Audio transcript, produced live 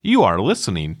You are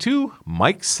listening to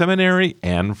Mike Seminary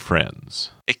and Friends,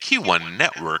 a Q1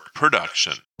 Network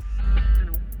production.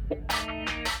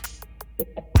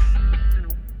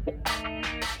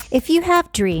 If you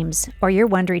have dreams or you're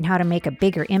wondering how to make a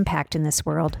bigger impact in this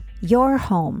world, you're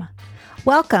home.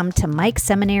 Welcome to Mike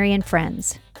Seminary and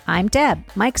Friends. I'm Deb,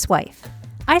 Mike's wife.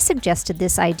 I suggested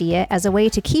this idea as a way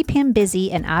to keep him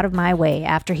busy and out of my way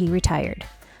after he retired.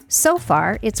 So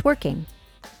far, it's working.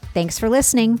 Thanks for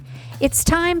listening. It's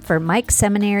time for Mike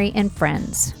Seminary and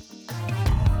Friends.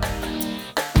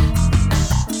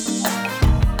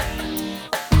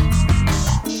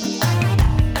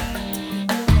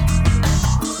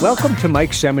 Welcome to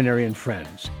Mike Seminary and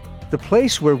Friends, the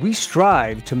place where we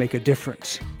strive to make a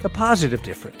difference, a positive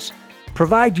difference,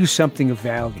 provide you something of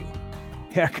value.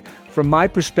 Heck, from my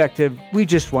perspective, we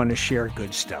just want to share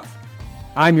good stuff.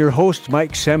 I'm your host,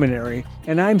 Mike Seminary,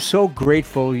 and I'm so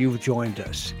grateful you've joined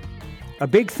us. A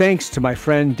big thanks to my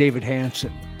friend David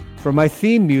Hanson for my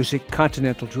theme music,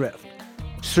 Continental Drift.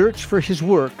 Search for his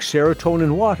work,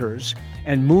 Serotonin Waters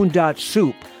and Moondot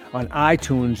Soup on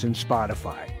iTunes and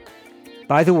Spotify.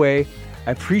 By the way,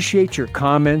 I appreciate your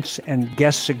comments and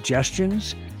guest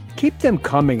suggestions. Keep them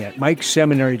coming at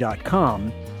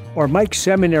MikeSeminary.com or Mike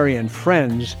Seminary and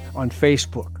Friends on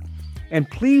Facebook. And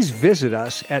please visit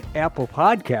us at Apple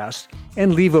Podcasts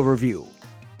and leave a review.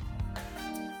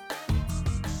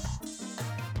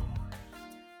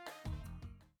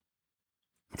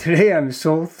 Today I'm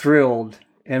so thrilled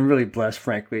and really blessed,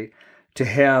 frankly, to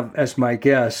have as my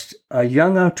guest a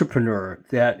young entrepreneur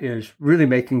that is really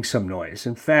making some noise.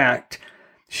 In fact,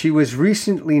 she was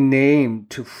recently named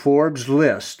to Forbes'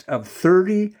 list of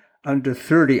 30 under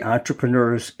 30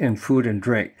 entrepreneurs in food and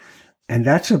drink. And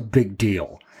that's a big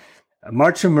deal.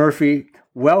 Marcia Murphy,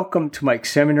 welcome to Mike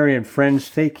Seminary and Friends.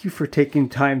 Thank you for taking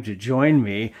time to join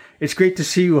me. It's great to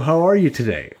see you. How are you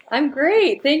today? I'm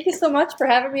great. Thank you so much for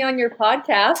having me on your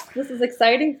podcast. This is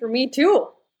exciting for me too.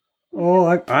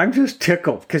 Oh, I'm just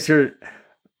tickled because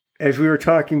as we were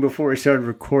talking before we started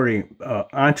recording,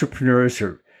 entrepreneurs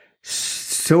are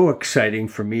so exciting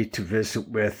for me to visit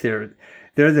with. They're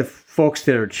the folks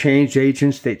that are change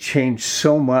agents. They change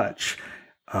so much.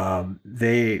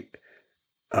 They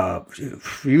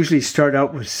usually start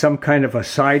out with some kind of a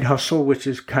side hustle, which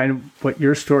is kind of what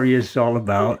your story is all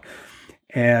about.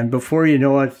 And before you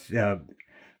know it,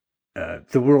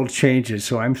 the world changes.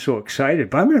 So I'm so excited.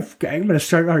 But I'm going to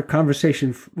start our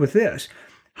conversation with this.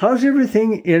 How's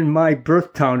everything in my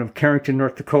birth town of Carrington,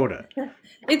 North Dakota?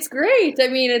 It's great. I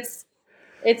mean, it's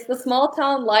the small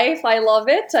town life. I love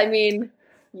it. I mean,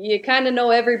 you kind of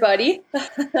know everybody.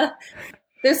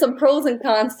 There's some pros and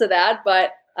cons to that,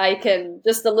 but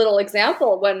just a little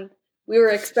example, when we were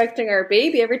expecting our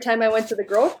baby, every time I went to the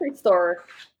grocery store,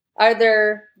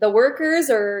 either the workers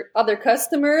or other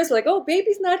customers were like, oh,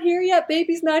 baby's not here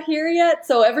yet.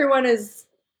 So everyone is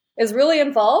really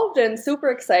involved and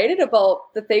super excited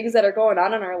about the things that are going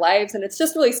on in our lives. And it's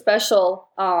just really special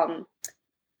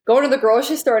going to the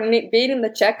grocery store and being in the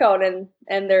checkout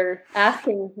and they're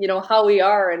asking, how we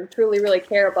are and truly really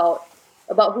care about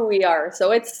who we are.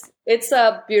 So it's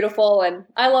beautiful, and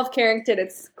I love Carrington.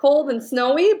 It's cold and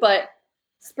snowy, but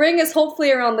spring is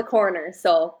hopefully around the corner.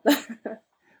 So,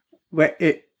 well,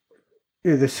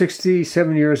 the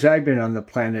 67 years I've been on the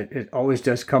planet, it always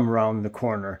does come around the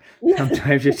corner.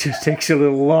 Sometimes it just takes a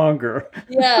little longer.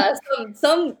 Yeah,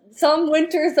 some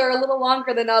winters are a little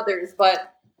longer than others,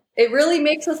 but it really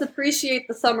makes us appreciate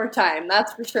the summertime.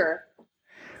 That's for sure.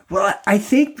 Well, I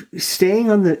think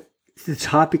staying on the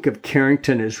topic of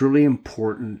Carrington is really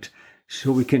important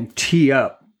so we can tee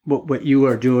up what you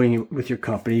are doing with your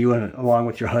company, you and along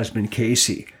with your husband,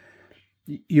 Casey.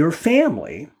 Your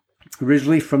family,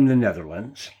 originally from the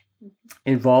Netherlands,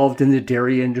 involved in the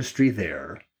dairy industry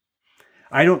there.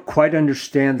 I don't quite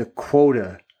understand the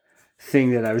quota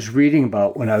thing that I was reading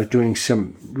about when I was doing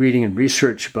some reading and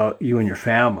research about you and your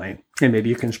family, and maybe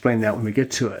you can explain that when we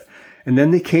get to it. And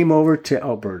then they came over to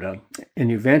Alberta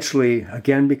and eventually,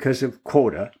 again, because of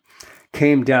quota,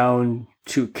 came down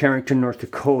to Carrington, North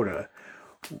Dakota,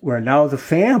 where now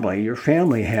your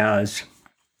family has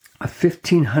a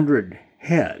 1,500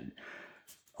 head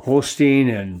Holstein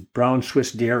and Brown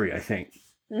Swiss dairy, I think,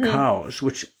 cows,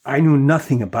 which I knew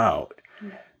nothing about.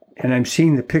 And I'm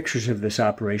seeing the pictures of this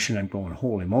operation. I'm going,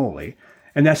 holy moly.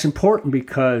 And that's important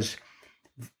because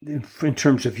in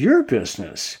terms of your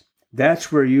business,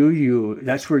 that's where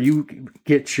you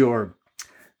get your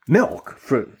milk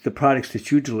for the products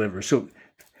that you deliver. So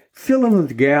fill in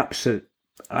the gaps that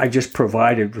I just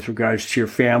provided with regards to your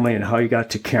family and how you got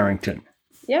to Carrington.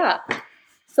 Yeah.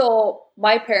 So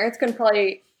my parents can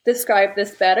probably describe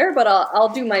this better, but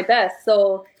I'll do my best.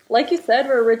 So like you said,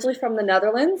 we're originally from the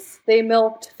Netherlands. They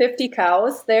milked 50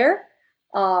 cows there.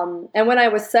 And when I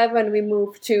was 7, we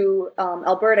moved to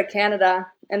Alberta, Canada,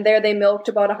 and there they milked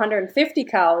about 150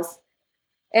 cows.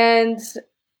 And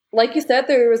like you said,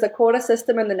 there was a quota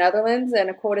system in the Netherlands and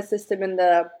a quota system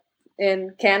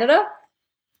in Canada.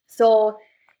 So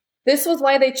this was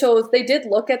why they did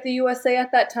look at the USA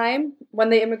at that time when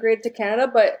they immigrated to Canada,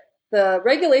 but the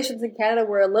regulations in Canada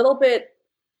were a little bit,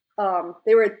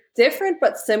 they were different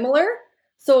but similar.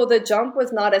 So the jump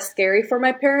was not as scary for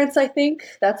my parents, I think.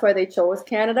 That's why they chose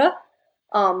Canada.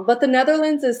 But the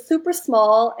Netherlands is super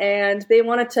small, and they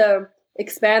wanted to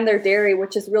expand their dairy,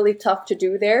 which is really tough to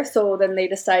do there. So then they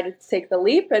decided to take the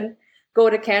leap and go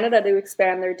to Canada to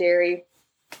expand their dairy.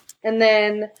 And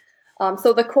then,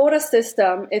 so the quota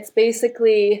system, it's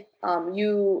basically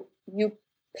you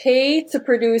pay to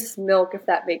produce milk, if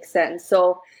that makes sense.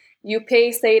 So you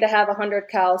pay, say, to have 100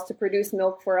 cows to produce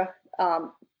milk for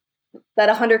that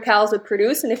 100 cows would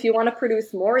produce. And if you want to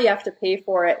produce more, you have to pay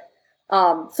for it.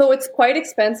 So it's quite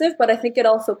expensive, but I think it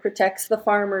also protects the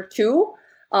farmer too,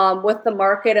 with the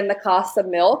market and the cost of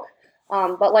milk.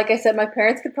 But like I said, my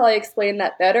parents could probably explain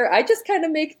that better. I just kind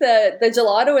of make the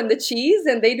gelato and the cheese,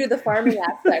 and they do the farming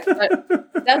aspect.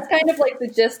 But that's kind of like the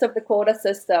gist of the quota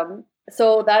system.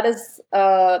 So that is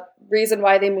a reason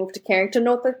why they moved to Carrington,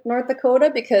 North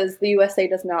Dakota, because the USA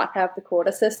does not have the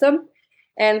quota system.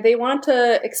 And they want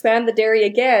to expand the dairy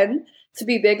again to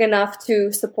be big enough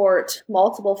to support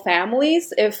multiple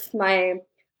families if my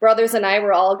brothers and I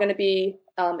were all going to be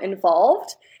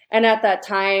involved. And at that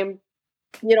time,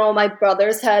 you know, my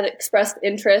brothers had expressed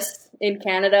interest in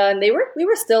Canada, and we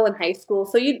were still in high school,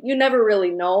 so you never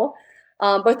really know.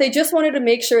 But they just wanted to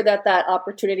make sure that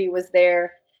opportunity was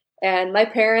there. And my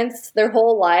parents, their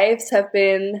whole lives have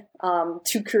been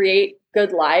to create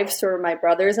good lives for my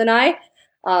brothers and I.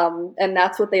 And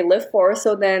that's what they live for.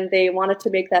 So then they wanted to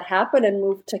make that happen and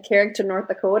move to Carrington, North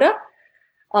Dakota.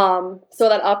 So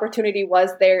that opportunity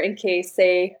was there in case,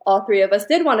 say, all 3 of us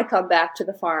did want to come back to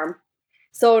the farm.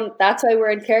 So that's why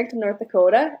we're in Carrington, North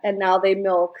Dakota. And now they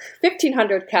milk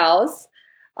 1,500 cows.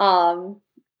 And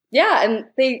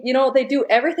they do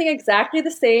everything exactly the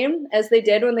same as they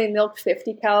did when they milked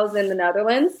 50 cows in the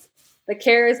Netherlands. The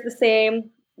care is the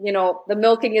same. You know, the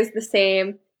milking is the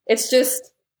same. It's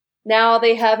just now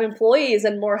they have employees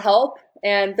and more help,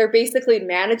 and they're basically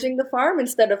managing the farm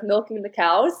instead of milking the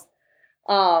cows.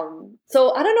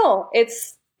 So I don't know.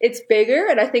 It's bigger,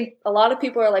 and I think a lot of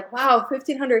people are like, wow,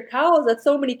 1,500 cows, that's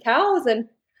so many cows. And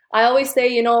I always say,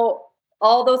 you know,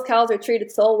 all those cows are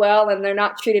treated so well, and they're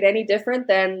not treated any different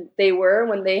than they were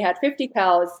when they had 50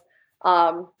 cows.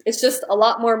 It's just a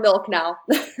lot more milk now.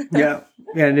 Yeah.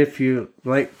 And if you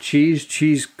like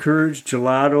cheese curds,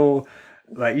 gelato,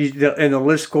 and the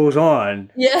list goes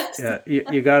on. Yes.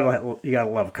 You gotta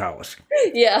love cows.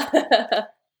 Yeah.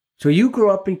 So you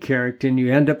grew up in Carrington,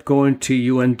 you end up going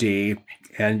to UND,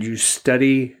 and you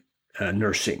study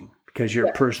nursing because you're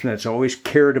a person that's always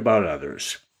cared about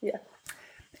others. Yeah.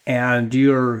 And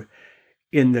you're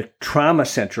in the trauma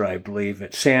center, I believe,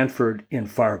 at Sanford in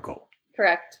Fargo.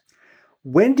 Correct.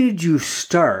 When did you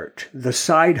start the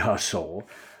side hustle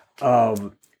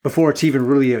before it's even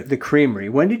really the creamery?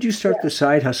 When did you start the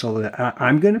side hustle that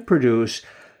I'm going to produce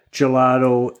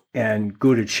gelato and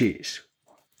Gouda cheese?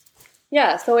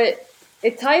 Yeah, so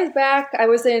it ties back. I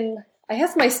was in, I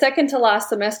guess, my second to last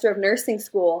semester of nursing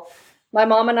school. My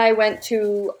mom and I went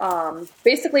to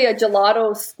basically a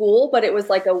gelato school, but it was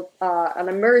like an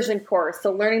immersion course,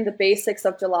 so learning the basics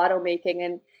of gelato making.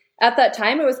 And at that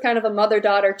time, it was kind of a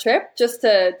mother-daughter trip just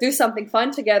to do something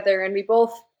fun together. And we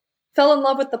both fell in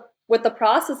love with the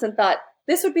process and thought,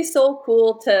 this would be so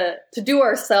cool to do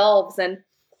ourselves. And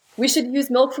we should use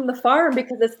milk from the farm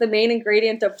because it's the main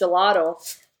ingredient of gelato.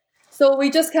 So we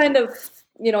just kind of,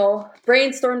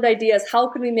 brainstormed ideas. How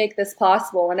can we make this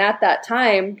possible? And at that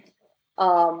time,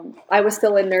 I was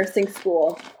still in nursing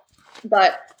school,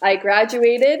 but I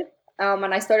graduated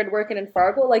and I started working in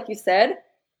Fargo, like you said.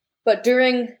 But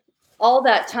during all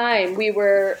that time, we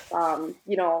were,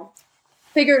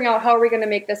 figuring out how we're going to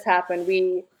make this happen.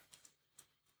 We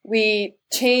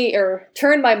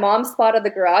turned my mom's spot of the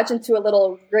garage into a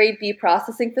little grade B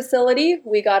processing facility.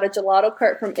 We got a gelato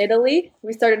cart from Italy.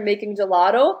 We started making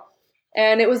gelato,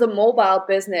 and it was a mobile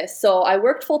business. So I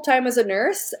worked full-time as a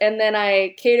nurse, and then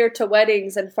I catered to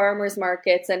weddings and farmers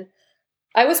markets, and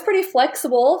I was pretty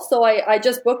flexible. So I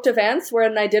just booked events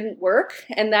when I didn't work,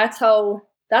 and that's how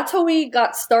we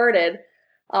got started.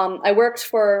 I worked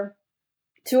for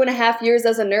 2.5 years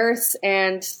as a nurse,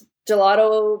 and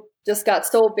gelato just got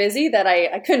so busy that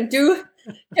I couldn't do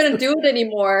it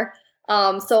anymore.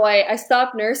 So I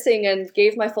stopped nursing and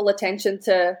gave my full attention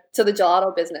to the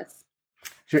gelato business.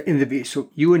 So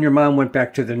you and your mom went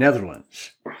back to the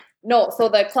Netherlands? No, so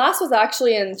the class was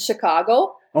actually in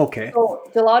Chicago. Okay. So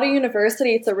Gelato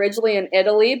University, it's originally in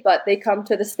Italy, but they come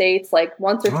to the States like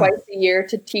once or twice a year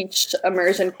to teach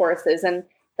immersion courses. And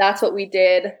that's what we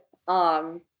did.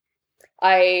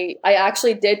 I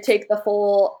actually did take the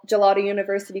full Gelato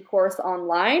University course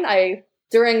online.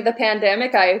 During the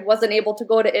pandemic, I wasn't able to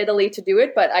go to Italy to do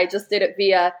it, but I just did it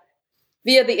via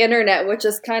the internet, which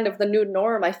is kind of the new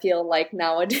norm, I feel like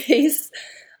nowadays.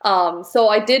 So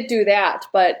I did do that,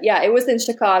 but yeah, it was in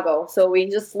Chicago. So we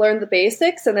just learned the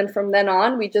basics. And then from then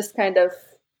on, we just kind of,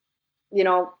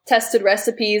 tested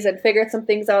recipes and figured some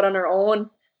things out on our own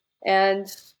and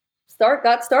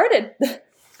got started.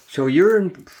 So you're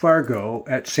in Fargo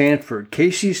at Sanford.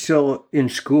 Casey's still in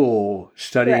school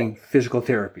studying physical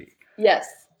therapy. Yes.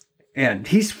 And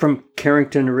he's from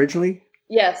Carrington originally?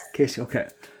 Yes. Casey, okay.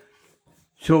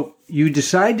 So you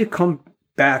decide to come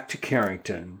back to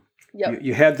Carrington. Yep.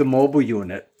 You had the mobile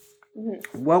unit.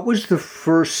 Mm-hmm. What was the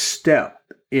first step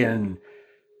in,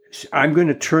 I'm going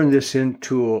to turn this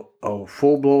into a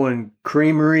full-blown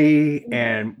creamery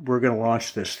and we're going to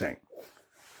launch this thing?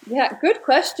 Yeah, good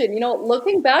question.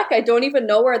 Looking back, I don't even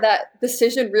know where that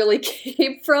decision really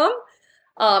came from.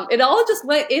 It all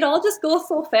just goes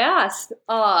so fast.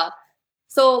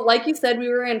 So like you said, we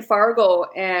were in Fargo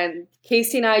and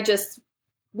Casey and I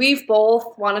we've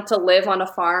both wanted to live on a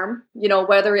farm,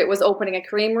 whether it was opening a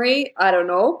creamery, I don't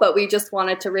know, but we just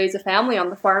wanted to raise a family on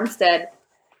the farmstead.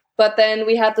 But then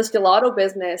we had this gelato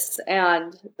business,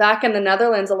 and back in the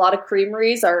Netherlands, a lot of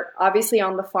creameries are obviously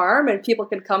on the farm, and people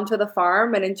can come to the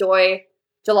farm and enjoy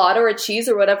gelato or cheese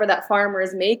or whatever that farmer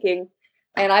is making.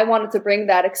 And I wanted to bring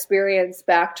that experience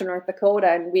back to North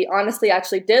Dakota. And we honestly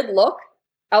actually did look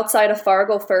outside of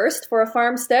Fargo first for a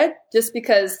farmstead, just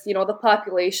because, the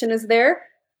population is there.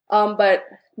 But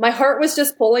my heart was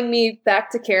just pulling me back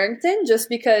to Carrington just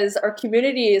because our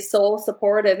community is so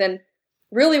supportive. And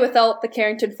really without the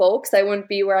Carrington folks, I wouldn't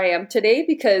be where I am today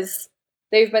because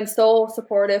they've been so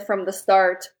supportive from the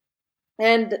start.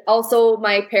 And also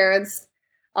my parents,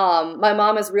 my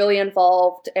mom is really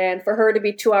involved, and for her to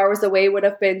be 2 hours away would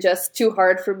have been just too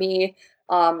hard for me.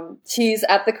 She's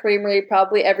at the creamery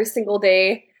probably every single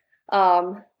day.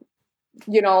 Like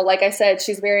I said,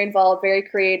 she's very involved, very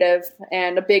creative,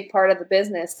 and a big part of the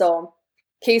business. So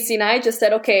Casey and I just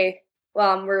said, okay,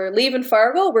 we're leaving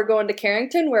Fargo. We're going to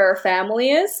Carrington where our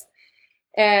family is.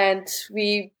 And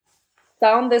we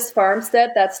found this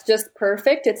farmstead that's just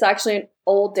perfect. It's actually an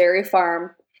old dairy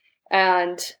farm.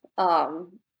 And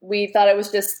we thought it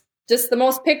was just the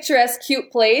most picturesque,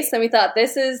 cute place. And we thought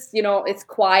this is, it's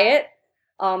quiet.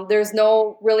 There's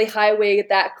no really highway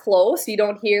that close. You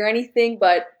don't hear anything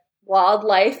but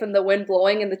wildlife and the wind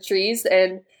blowing in the trees.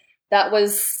 And that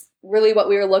was really what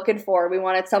we were looking for. We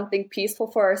wanted something peaceful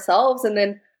for ourselves, and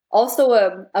then also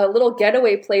a little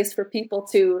getaway place for people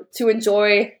to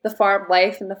enjoy the farm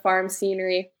life and the farm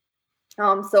scenery.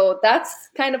 So that's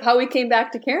kind of how we came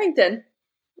back to Carrington.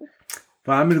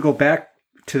 Well, I'm going to go back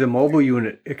to the mobile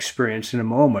unit experience in a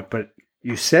moment, but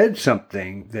you said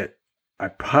something that I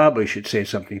probably should say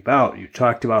something about. You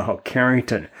talked about how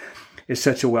Carrington is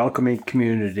such a welcoming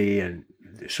community and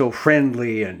so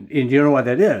friendly, and you know why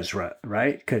that is,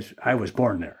 right? Because I was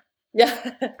born there. Yeah.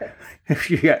 I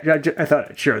thought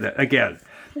I'd share that again.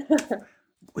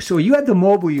 So you had the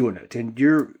mobile unit, and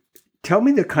tell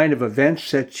me the kind of events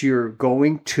that you're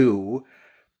going to,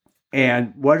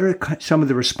 and what are some of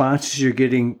the responses you're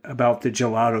getting about the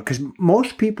gelato? Because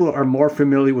most people are more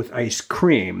familiar with ice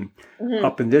cream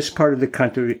up in this part of the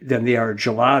country than they are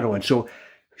gelato. And so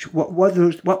what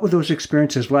were those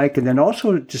experiences like? And then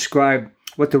also describe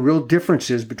what the real difference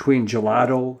is between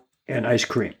gelato and ice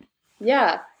cream.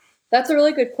 Yeah, that's a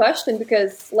really good question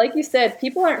because, like you said,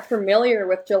 people aren't familiar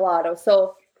with gelato.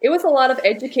 So it was a lot of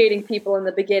educating people in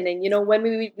the beginning. When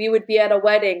we would be at a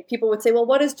wedding, people would say, well,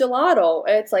 what is gelato?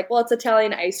 And it's like, well, it's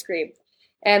Italian ice cream.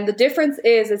 And the difference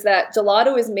is that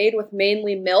gelato is made with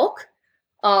mainly milk.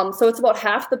 So it's about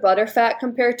half the butter fat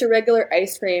compared to regular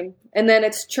ice cream. And then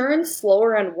it's churned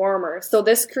slower and warmer. So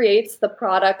this creates the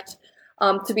product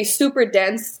to be super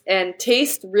dense and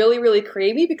taste really, really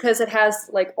creamy because it has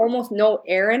like almost no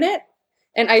air in it.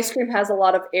 And ice cream has a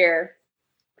lot of air.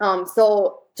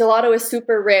 So gelato is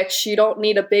super rich. You don't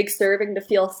need a big serving to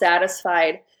feel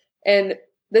satisfied. And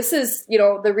this is,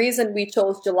 the reason we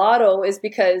chose gelato is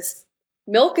because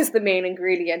milk is the main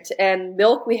ingredient, and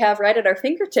milk we have right at our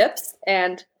fingertips,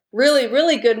 and really,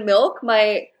 really good milk.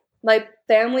 My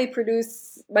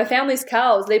family's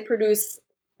cows, they produce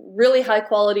really high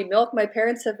quality milk. My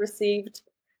parents have received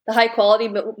the high quality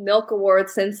milk award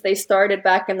since they started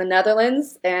back in the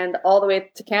Netherlands and all the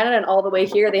way to Canada and all the way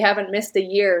here. They haven't missed a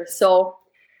year. So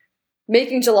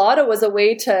making gelato was a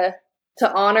way to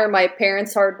honor my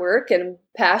parents' hard work and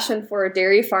passion for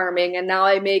dairy farming. And now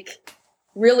I make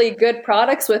really good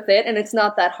products with it. And it's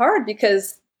not that hard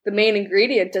because the main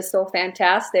ingredient is so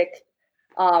fantastic.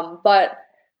 But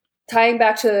tying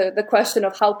back to the question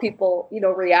of how people,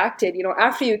 reacted,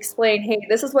 after you explain, hey,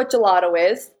 this is what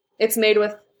gelato is. It's made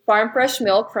with farm fresh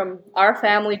milk from our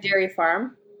family dairy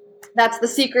farm. That's the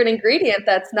secret ingredient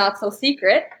that's not so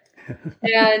secret.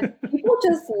 And people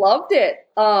just loved it.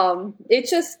 It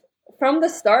just, from the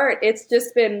start, it's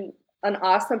just been an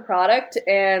awesome product.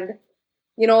 And,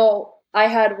 I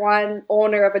had one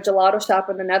owner of a gelato shop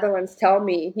in the Netherlands tell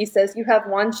me, he says, you have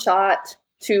one shot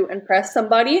to impress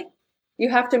somebody. You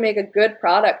have to make a good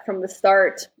product from the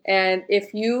start. And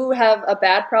if you have a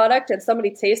bad product and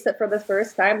somebody tastes it for the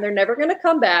first time, they're never going to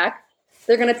come back.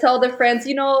 They're going to tell their friends,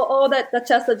 that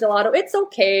Duchessa gelato, it's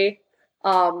okay.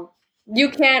 You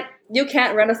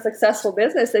can't run a successful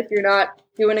business if you're not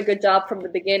doing a good job from the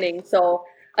beginning. So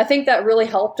I think that really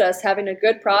helped us having a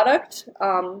good product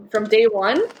from day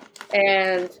one.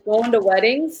 And going to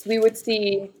weddings, we would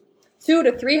see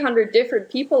 200 to 300 different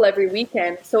people every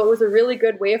weekend. So it was a really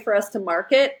good way for us to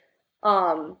market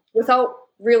without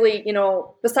really,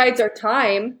 besides our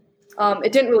time,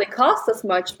 it didn't really cost us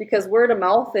much because word of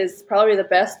mouth is probably the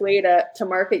best way to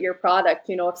market your product.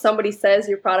 If somebody says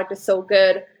your product is so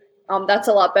good, that's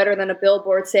a lot better than a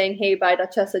billboard saying, hey, buy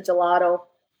Duchessa gelato.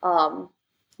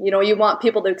 You want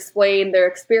people to explain their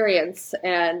experience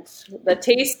and the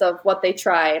taste of what they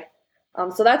tried.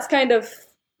 So that's kind of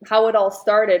how it all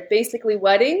started. Basically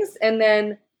weddings and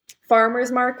then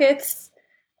farmers markets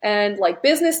and like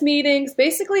business meetings.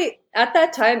 Basically at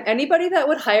that time, anybody that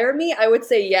would hire me, I would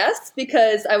say yes,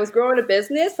 because I was growing a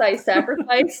business. I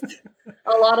sacrificed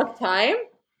a lot of time,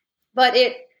 but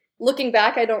looking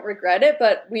back, I don't regret it,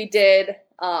 but we did.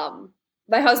 My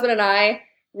husband and I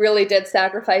really did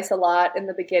sacrifice a lot in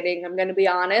the beginning. I'm going to be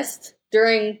honest.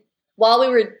 While we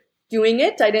were doing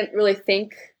it, I didn't really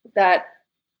think that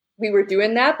we were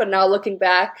doing that. But now looking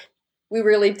back, we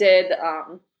really did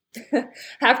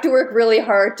have to work really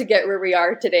hard to get where we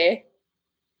are today.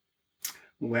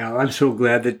 Well, I'm so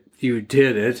glad that you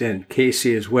did it, and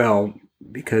Casey as well,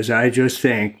 because I just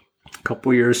think a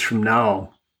couple years from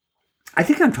now, I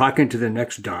think I'm talking to the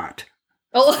next Dot.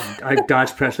 Oh,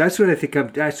 Dot's Press. That's what I think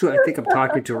I'm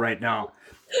talking to right now.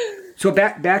 So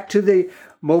back to the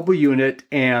mobile unit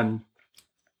and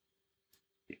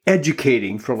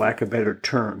educating, for lack of better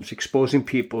terms, exposing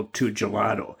people to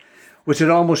gelato. Was it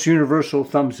almost universal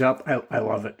thumbs up? I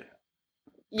love it.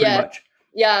 Pretty much.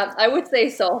 Yeah, I would say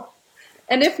so.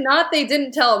 And if not, they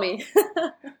didn't tell me.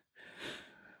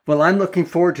 Well, I'm looking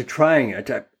forward to trying it.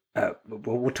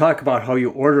 We'll talk about how you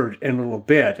ordered in a little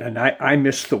bit, and I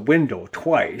missed the window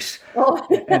twice,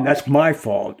 and that's my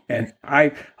fault. And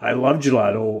I love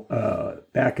gelato.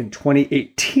 Back in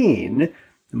 2018,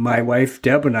 my wife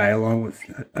Deb and I, along with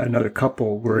another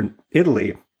couple, were in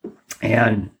Italy,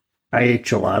 and I ate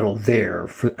gelato there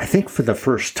for the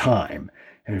first time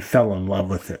and fell in love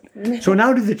with it. So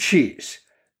now to the cheese.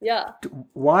 Yeah.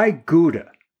 Why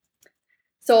Gouda?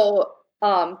 So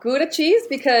Gouda cheese,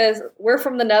 because we're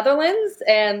from the Netherlands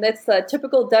and it's a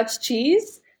typical Dutch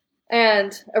cheese.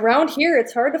 And around here,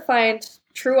 it's hard to find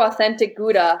true, authentic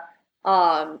Gouda.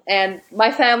 And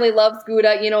my family loves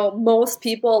Gouda. Most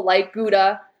people like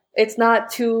Gouda. It's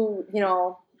not too,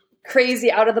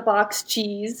 crazy out of the box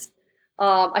cheese.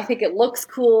 I think it looks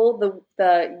cool.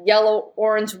 The yellow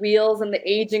orange wheels in the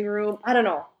aging room. I don't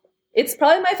know. It's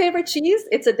probably my favorite cheese.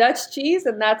 It's a Dutch cheese,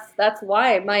 and that's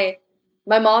why.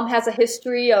 My mom has a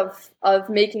history of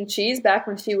making cheese back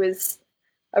when she was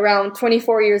around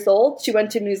 24 years old. She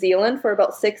went to New Zealand for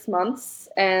about 6 months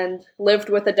and lived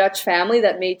with a Dutch family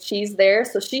that made cheese there.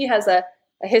 So she has a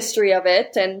history of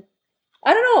it. And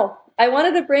I don't know. I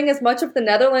wanted to bring as much of the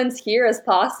Netherlands here as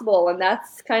possible, and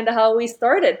that's kind of how we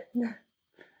started.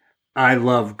 I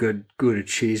love good Gouda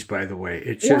cheese, by the way.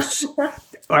 It's just,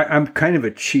 I'm kind of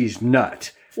a cheese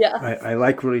nut. Yeah. I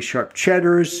like really sharp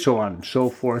cheddars, so on and so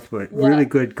forth, but really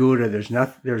good Gouda,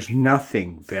 there's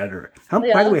nothing better.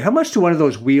 By the way, how much do one of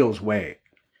those wheels weigh?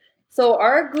 So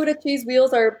our Gouda cheese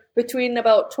wheels are between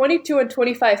about 22 and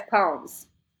 25 pounds.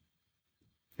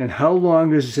 And how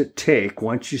long does it take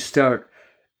once you start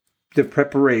the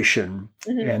preparation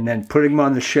and then putting them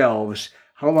on the shelves?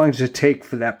 How long does it take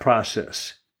for that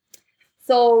process?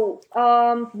 So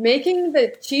making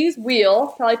the cheese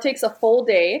wheel probably takes a full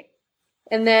day.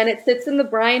 And then it sits in the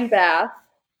brine bath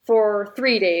for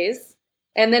 3 days.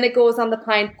 and then it goes on the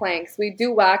pine planks. We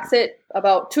do wax it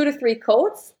about 2 to 3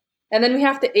 coats, and then we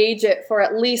have to age it for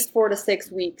at least 4 to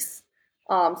 6 weeks.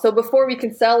 So before we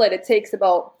can sell it, it takes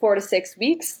about 4 to 6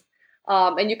 weeks,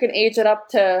 and you can age it up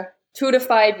to 2 to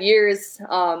 5 years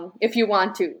if you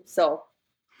want to. So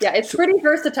yeah, it's pretty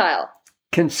versatile.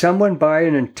 Can someone buy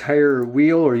an entire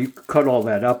wheel, or you cut all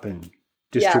that up and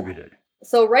distribute it?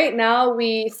 So right now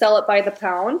we sell it by the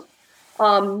pound.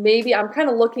 Maybe I'm kind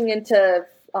of looking into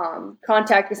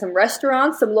contacting some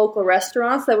restaurants, some local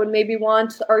restaurants that would maybe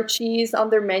want our cheese on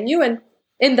their menu. And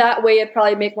in that way, it'd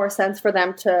probably make more sense for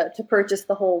them to purchase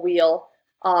the whole wheel.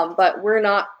 But we're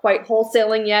not quite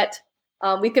wholesaling yet.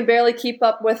 We can barely keep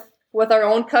up with our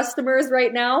own customers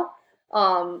right now.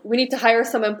 We need to hire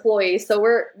some employees. So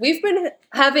I've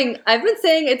been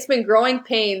saying it's been growing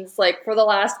pains like for the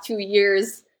last 2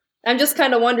 years. I'm just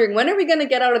kind of wondering, when are we going to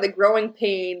get out of the growing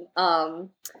pain? I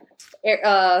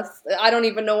don't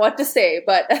even know what to say,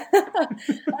 but I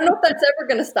don't know if that's ever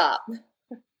going to stop.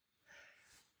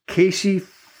 Casey,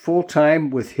 full-time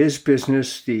with his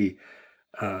business, the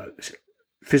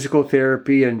physical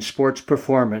therapy and sports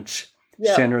performance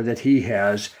center that he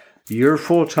has. You're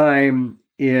full-time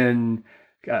in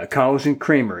Cows and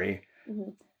Creamery. Mm-hmm.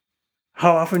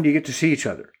 How often do you get to see each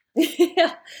other?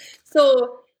 Yeah.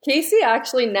 So Casey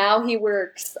actually now he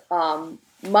works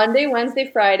Monday, Wednesday,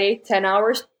 Friday,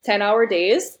 10-hour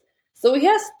days. So he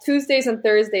has Tuesdays and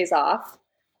Thursdays off.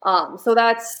 So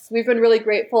we've been really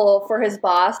grateful for his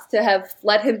boss to have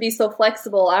let him be so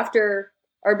flexible. After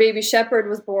our baby shepherd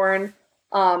was born,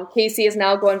 Casey is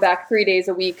now going back 3 days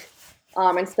a week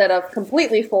instead of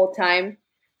completely full-time.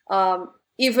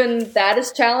 Even that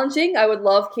is challenging. I would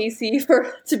love Casey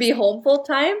to be home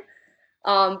full-time.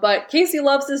 But Casey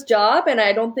loves his job, and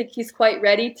I don't think he's quite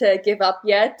ready to give up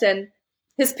yet. And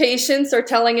his patients are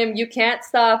telling him, you can't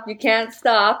stop.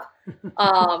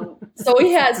 So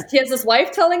he has his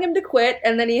wife telling him to quit,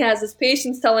 and then he has his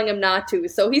patients telling him not to.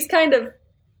 So he's kind of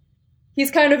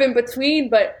in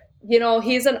between, but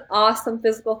he's an awesome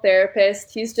physical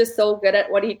therapist. He's just so good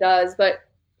at what he does, but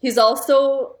he's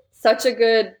also such a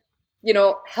good,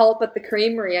 help at the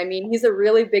creamery. I mean, he's a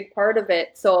really big part of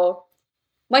it. So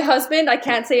my husband, I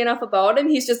can't say enough about him.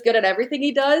 He's just good at everything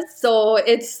he does. So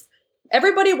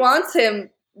everybody wants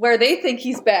him where they think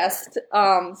he's best.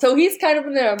 So he's kind of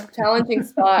in a challenging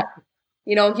spot.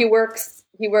 He works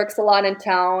a lot in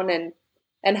town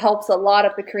and helps a lot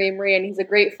at the creamery, and he's a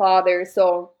great father.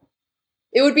 So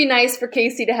it would be nice for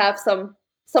Casey to have some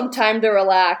time to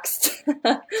relax.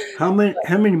 How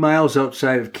many miles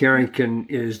outside of Carrington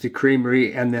is the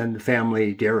creamery and then the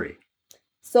family dairy?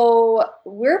 So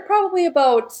we're probably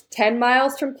about 10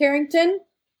 miles from Carrington,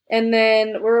 and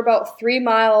then we're about 3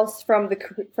 miles from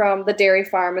the dairy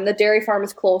farm, and the dairy farm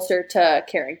is closer to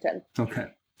Carrington. Okay.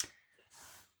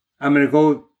 I'm going to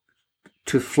go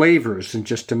to flavors in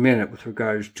just a minute with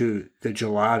regards to the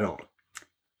gelato.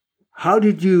 How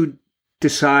did you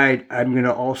decide I'm going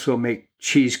to also make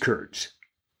cheese curds?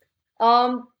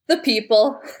 The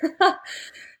people,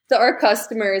 our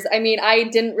customers. I mean, I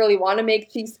didn't really want to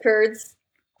make cheese curds.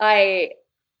 I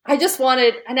just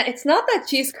wanted, and it's not that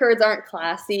cheese curds aren't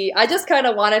classy. I just kind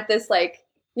of wanted this,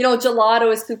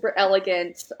 gelato is super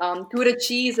elegant. Gouda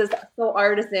cheese is so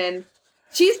artisan.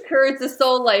 Cheese curds is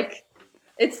so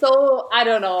it's so, I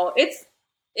don't know. It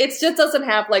just doesn't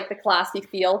have the classy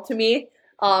feel to me.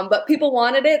 But people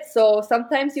wanted it. So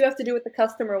sometimes you have to do what the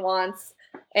customer wants.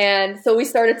 And so we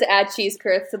started to add cheese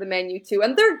curds to the menu too.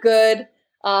 And they're good.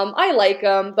 I like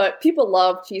them, but people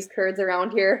love cheese curds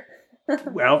around here.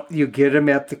 Well, you get them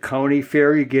at the county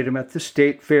fair, you get them at the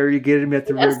state fair, you get them at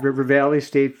the River Valley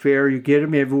State Fair, you get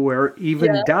them everywhere.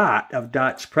 Even Dot of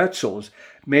Dot's Pretzels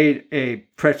made a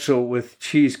pretzel with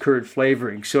cheese curd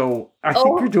flavoring. So I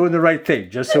think you're doing the right thing,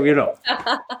 just so you know.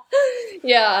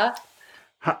 Yeah.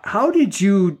 How did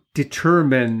you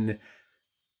determine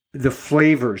the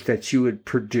flavors that you would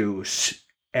produce,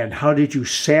 and how did you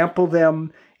sample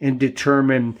them and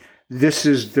determine this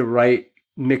is the right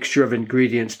mixture of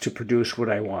ingredients to produce what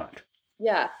I want?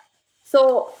 Yeah.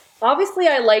 So obviously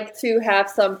I like to have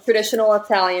some traditional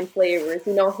Italian flavors,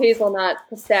 hazelnut,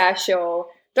 pistachio,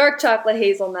 dark chocolate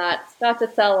hazelnut,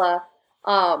 stracciatella.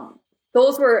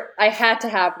 I had to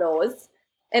have those.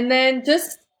 And then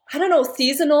just, I don't know,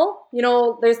 seasonal,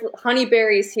 there's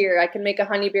honeyberries here. I can make a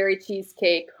honeyberry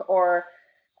cheesecake, or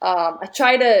I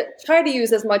try to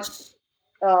use as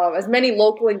many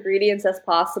local ingredients as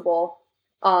possible.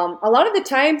 A lot of the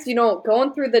times,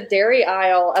 going through the dairy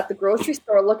aisle at the grocery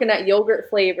store, looking at yogurt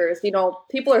flavors,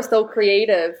 people are so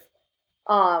creative.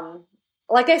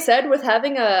 Like I said, with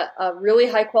having a really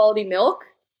high quality milk,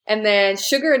 and then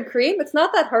sugar and cream. It's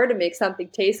not that hard to make something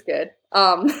taste good.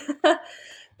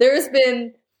 There's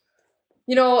been,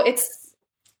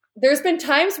 there's been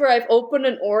times where I've opened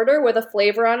an order with a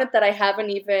flavor on it that I haven't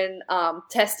even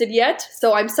tested yet.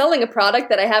 So I'm selling a product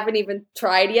that I haven't even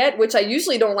tried yet, which I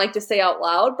usually don't like to say out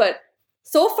loud, but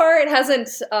so far it hasn't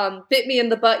bit me in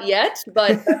the butt yet,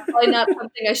 but that's probably not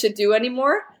something I should do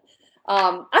anymore.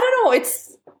 I don't know.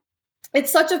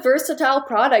 It's such a versatile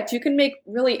product. You can make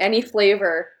really any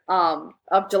flavor of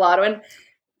gelato. And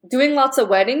doing lots of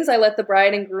weddings, I let the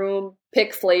bride and groom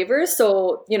pick flavors.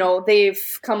 So,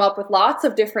 they've come up with lots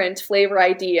of different flavor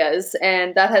ideas,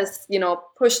 and that has,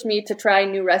 pushed me to try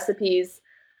new recipes.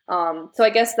 So I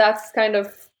guess that's kind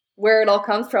of where it all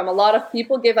comes from. A lot of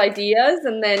people give ideas,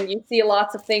 and then you see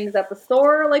lots of things at the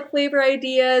store, like flavor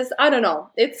ideas. I don't know.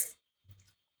 It's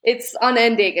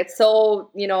unending. It's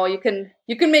so, you can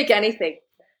make anything.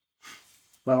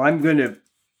 Well, I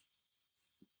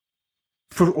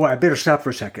better stop for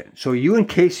a second. So you and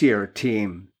Casey are a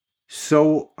team.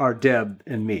 So are Deb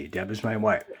and me. Deb is my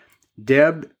wife.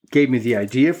 Deb gave me the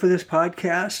idea for this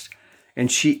podcast,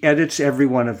 and she edits every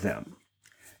one of them.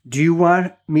 Do you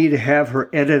want me to have her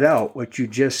edit out what you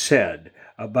just said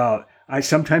about,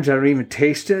 sometimes I don't even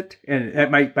taste it, and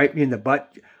that might bite me in the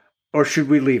butt, or should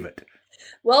we leave it?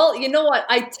 Well, you know what?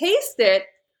 I taste it,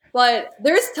 but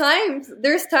there's times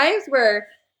where,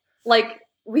 like,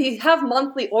 we have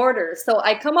monthly orders. So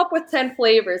I come up with 10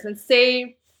 flavors and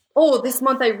say, oh, this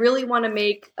month I really want to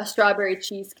make a strawberry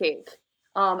cheesecake.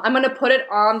 I'm going to put it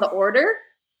on the order,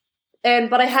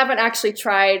 but I haven't actually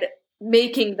tried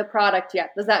making the product yet.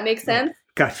 Does that make sense?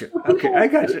 Gotcha. Okay, I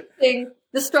gotcha.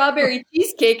 The strawberry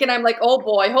cheesecake, and I'm like, oh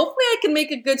boy, hopefully I can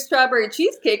make a good strawberry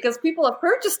cheesecake because people have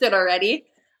purchased it already.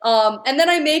 And then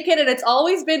I make it, and it's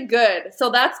always been good. So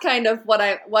that's kind of what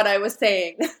I was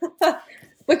saying.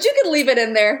 But you can leave it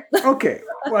in there. Okay.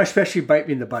 Well, especially bite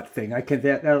me in the butt thing.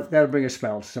 That'll bring a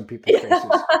smile to some people's faces.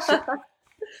 So,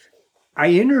 I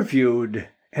interviewed,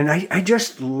 and I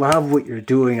just love what you're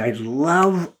doing. I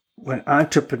love when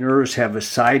entrepreneurs have a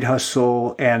side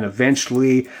hustle, and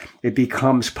eventually it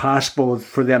becomes possible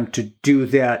for them to do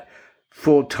that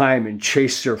full time and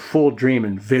chase their full dream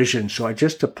and vision. So I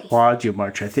just applaud you,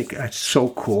 March. I think that's so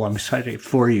cool. I'm excited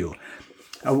for you.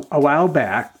 A while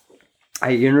back,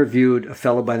 I interviewed a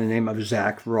fellow by the name of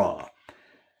Zach Raw.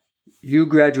 You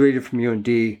graduated from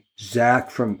UND, Zach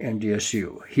from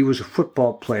NDSU. He was a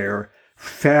football player,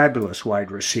 fabulous wide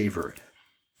receiver.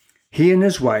 He and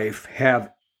his wife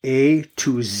have A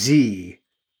to Z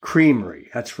Creamery.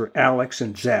 That's for Alex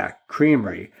and Zach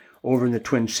Creamery over in the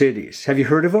Twin Cities. Have you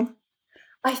heard of them?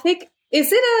 I think,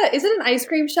 is it an ice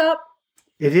cream shop?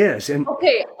 It is. And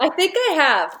okay, I think I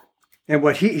have. And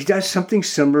what he does something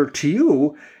similar to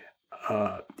you.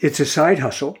 It's a side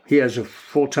hustle. He has a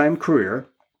full-time career.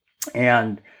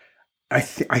 And I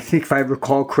think if I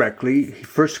recall correctly, he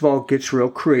first of all gets real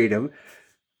creative,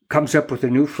 comes up with a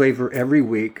new flavor every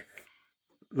week,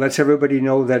 lets everybody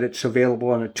know that it's available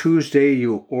on a Tuesday.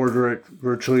 You order it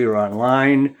virtually or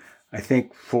online. I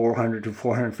think 400 to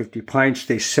 450 pints.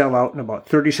 They sell out in about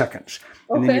 30 seconds.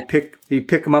 And then you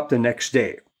pick them up the next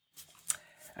day.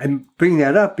 I'm bringing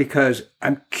that up because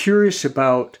I'm curious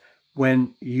about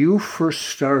when you first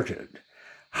started,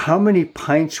 how many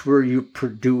pints were you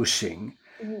producing?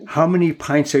 Mm-hmm. How many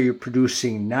pints are you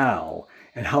producing now?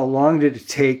 And how long did it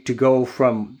take to go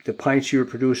from the pints you were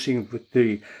producing with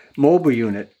the mobile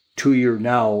unit to your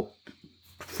now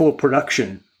full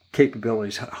production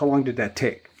capabilities? How long did that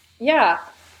take? Yeah.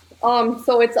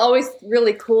 So it's always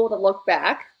really cool to look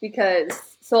back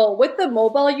because, so with the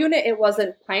mobile unit, it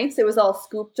wasn't pints, it was all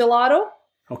scoop gelato.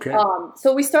 Okay.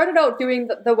 So we started out doing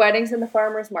the weddings and the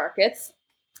farmers markets.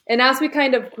 And as we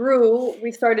kind of grew,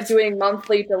 we started doing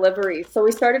monthly deliveries. So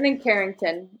we started in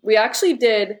Carrington. We actually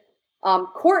did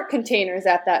quart containers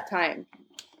at that time.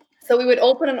 So we would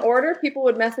open an order, people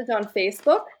would message on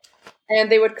Facebook,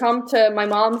 and they would come to my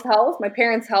mom's house, my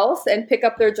parents' house, and pick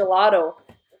up their gelato.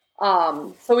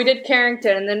 So we did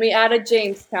Carrington, and then we added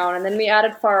Jamestown, and then we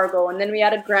added Fargo, and then we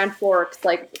added Grand Forks.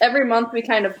 Like every month we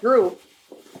kind of grew.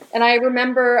 And I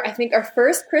remember, I think our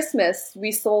first Christmas,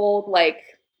 we sold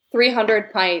like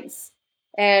 300 pints.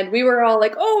 And we were all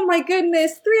like, oh my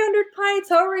goodness, 300 pints.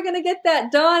 How are we going to get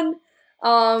that done?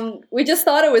 We just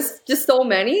thought it was just so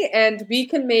many. And we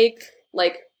can make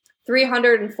like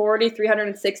 340,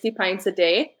 360 pints a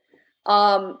day.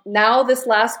 Now this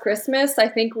last Christmas, I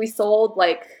think we sold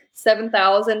like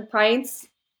 7,000 pints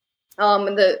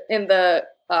in the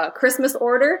Christmas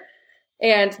order.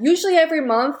 And usually every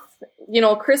month,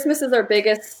 Christmas is our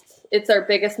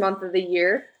biggest month of the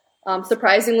year.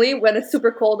 Surprisingly, when it's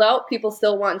super cold out, people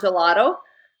still want gelato.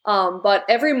 But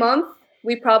every month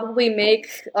we probably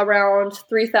make around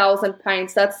 3,000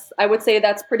 pints. I would say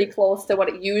that's pretty close to what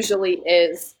it usually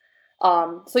is.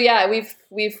 So yeah,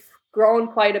 we've grown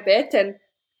quite a bit, and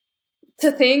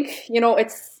to think,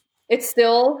 it's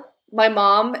still my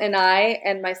mom and I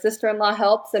and my sister-in-law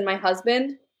helps and my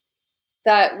husband,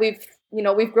 that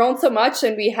we've grown so much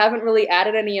and we haven't really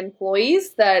added any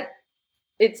employees, that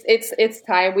it's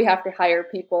time we have to hire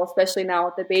people, especially now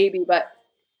with the baby. But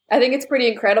I think it's pretty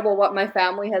incredible what my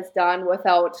family has done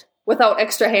without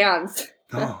extra hands.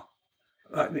 Oh,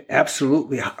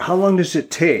 absolutely. How long does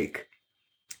it take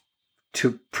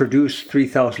to produce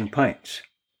 3,000 pints?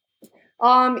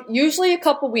 Usually a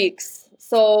couple weeks.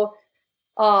 So,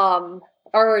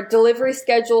 our delivery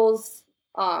schedules,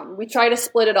 we try to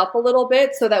split it up a little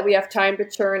bit so that we have time to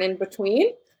churn in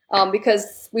between,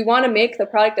 because we want to make the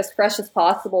product as fresh as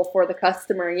possible for the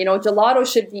customer. Gelato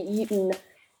should be eaten.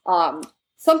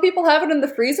 Some people have it in the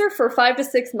freezer for 5 to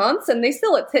 6 months, and they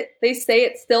say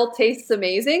it still tastes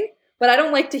amazing. But I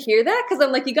don't like to hear that, because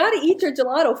I'm like, you got to eat your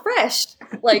gelato fresh.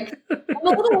 Like, I'm a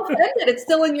little offended. It's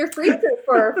still in your freezer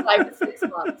for 5 to 6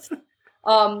 months.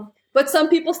 But some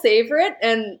people savor it,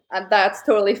 and that's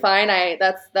totally fine.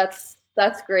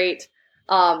 That's great.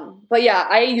 But yeah,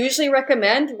 I usually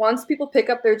recommend, once people pick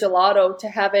up their gelato, to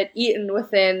have it eaten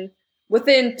within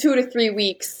 2 to 3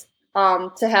 weeks,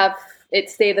 to have it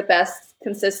stay the best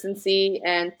consistency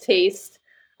and taste.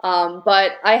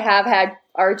 But I have had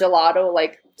our gelato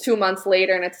like 2 months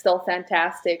later, and it's still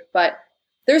fantastic. But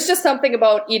there's just something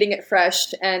about eating it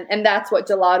fresh, and that's what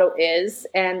gelato is,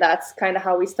 and that's kind of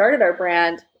how we started our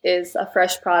brand, is a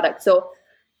fresh product. So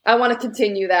I want to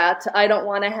continue that. I don't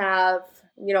want to have,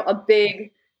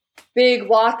 a big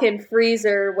walk-in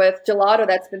freezer with gelato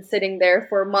that's been sitting there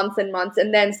for months and months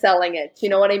and then selling it. You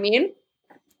know what I mean?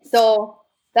 So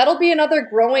that'll be another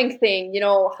growing thing.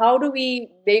 How do we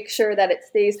make sure that it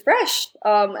stays fresh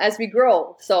as we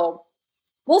grow? So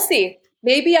we'll see.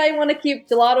 Maybe I want to keep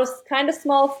gelatos kind of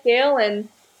small scale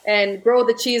and grow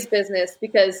the cheese business,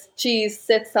 because cheese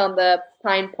sits on the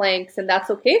pine planks, and that's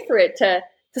okay for it to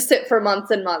sit for months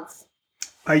and months.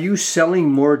 Are you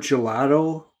selling more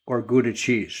gelato or Gouda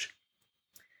cheese?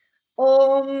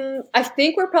 I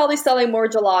think we're probably selling more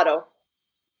gelato.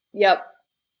 Yep.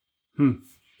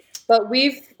 But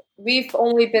we've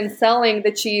only been selling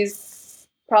the cheese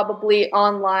probably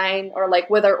online or like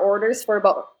with our orders for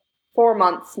about 4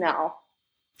 months now.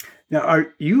 Now,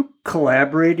 are you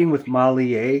collaborating with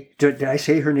Molly A? Did I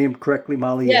say her name correctly,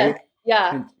 Molly A?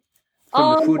 Yeah.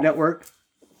 From the Food Network?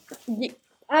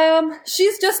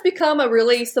 She's just become a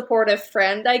really supportive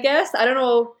friend, I guess. I don't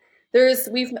know.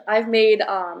 We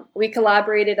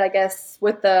collaborated, I guess,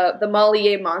 with the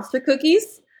Molly A Monster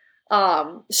Cookies.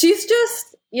 She's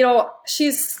just,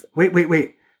 she's...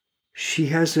 Wait. She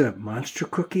has a monster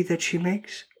cookie that she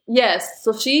makes? Yes.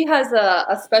 So she has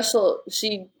a special,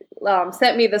 she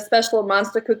sent me the special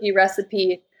monster cookie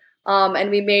recipe, and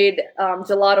we made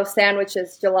gelato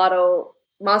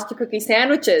monster cookie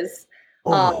sandwiches.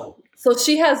 So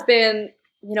she has been,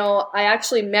 I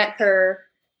actually met her.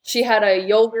 She had a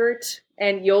yogurt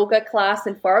and yoga class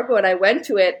in Fargo, and I went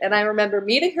to it, and I remember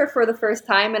meeting her for the first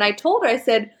time, and I told her, I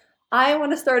said, I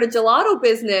want to start a gelato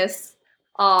business.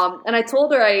 And I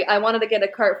told her I wanted to get a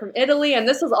cart from Italy, and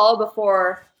this was all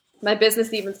before my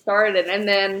business even started. And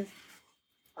then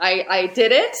I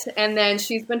did it, and then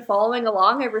she's been following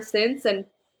along ever since, and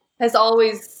has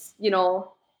always,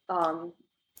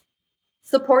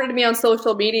 supported me on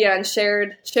social media and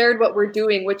shared what we're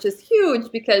doing, which is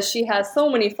huge, because she has so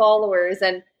many followers,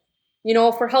 and,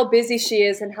 for how busy she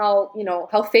is and how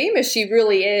famous she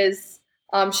really is.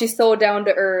 She's so down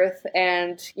to earth,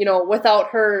 and, without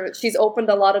her, she's opened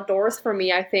a lot of doors for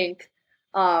me, I think.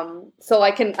 So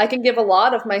I can give a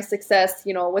lot of my success,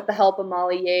 with the help of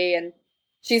Molly A, and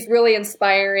she's really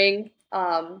inspiring,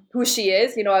 who she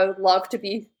is. I would love to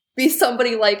be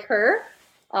somebody like her.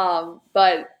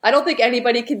 But I don't think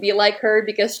anybody can be like her,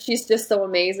 because she's just so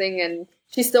amazing, and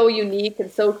she's so unique and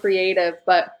so creative.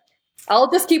 But I'll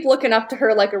just keep looking up to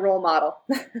her like a role model.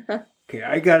 Okay,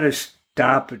 I got to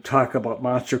stop and talk about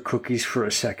monster cookies for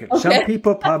a second. Okay. Some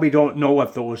people probably don't know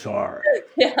what those are.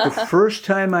 Yeah. The first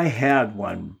time I had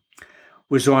one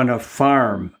was on a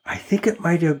farm. I think it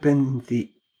might have been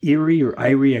the Erie,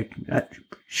 I'm not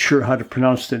sure how to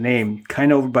pronounce the name,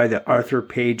 kind of over by the Arthur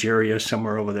Page area,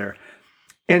 somewhere over there.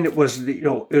 And it was, it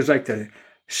was like the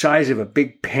size of a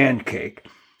big pancake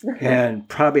and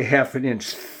probably half an inch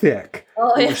thick.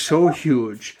 Oh, yeah. It was so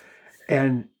huge.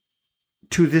 And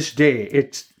to this day,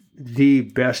 it's the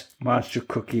best monster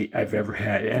cookie I've ever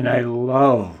had. And I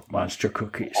love monster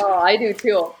cookies. Oh, I do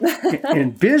too.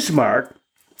 In Bismarck,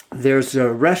 there's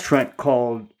a restaurant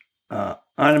called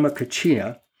Anima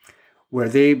Cucina where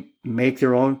they make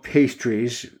their own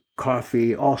pastries,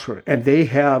 coffee, all sorts, and they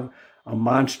have a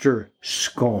monster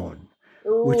scone,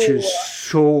 which is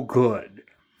so good.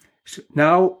 So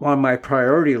now on my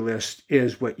priority list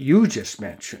is what you just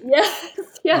mentioned. Yes,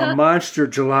 yeah. A monster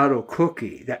gelato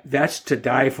cookie. That's to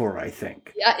die for, I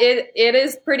think. Yeah, it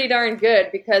is pretty darn good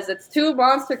because it's 2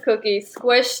 monster cookies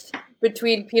squished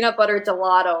between peanut butter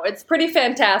gelato. It's pretty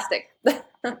fantastic.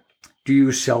 Do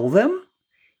you sell them?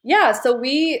 Yeah, so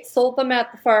we sold them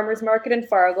at the farmers market in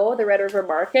Fargo, the Red River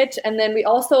Market, and then we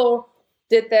also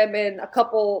did them in a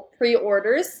couple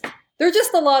pre-orders. They're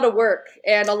just a lot of work,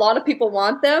 and a lot of people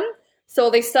want them, so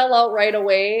they sell out right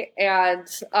away. And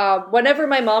whenever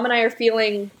my mom and I are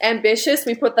feeling ambitious,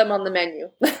 we put them on the menu.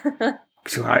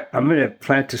 So I'm going to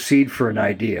plant a seed for an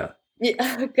idea.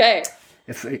 Yeah, okay.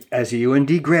 If, as a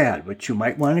UND grad, what you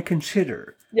might want to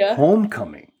consider,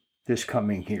 homecoming this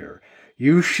coming year,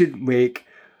 you should maybe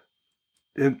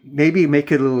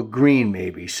make it a little green,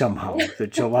 maybe somehow, the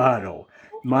gelato.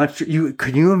 Monster,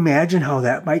 can you imagine how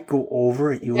that might go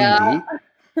over at UND? Yeah.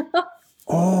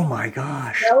 Oh my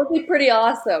gosh. That would be pretty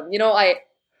awesome. You know,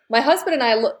 my husband and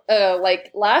I,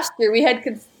 like last year, we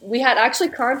had actually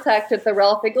contacted the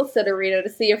Ralph Eggleston Arena to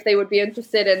see if they would be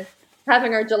interested in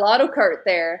having our gelato cart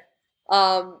there.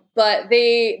 But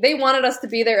they wanted us to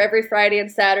be there every Friday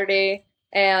and Saturday,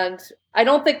 and I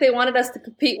don't think they wanted us to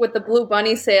compete with the Blue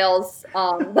Bunny sales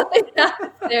that they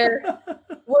have there,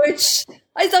 which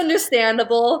is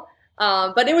understandable.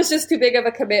 But it was just too big of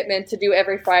a commitment to do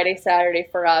every Friday, Saturday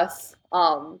for us.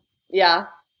 Yeah.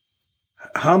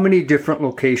 How many different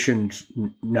locations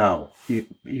now? You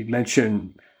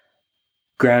mentioned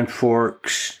Grand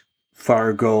Forks,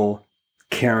 Fargo,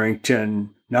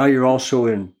 Carrington. Now you're also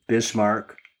in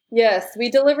Bismarck. Yes, we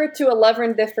deliver to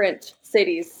 11 different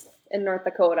cities in North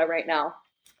Dakota right now.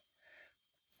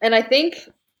 And I think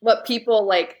what people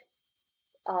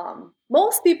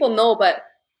most people know, but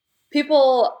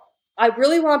I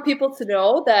really want people to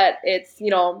know that it's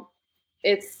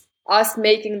us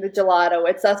making the gelato.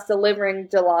 It's us delivering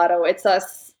gelato.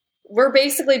 We're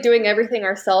basically doing everything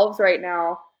ourselves right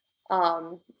now.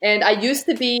 And I used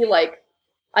to be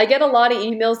I get a lot of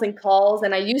emails and calls,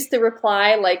 and I used to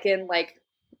reply in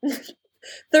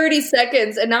 30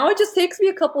 seconds. And now it just takes me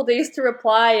a couple days to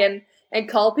reply and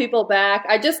call people back.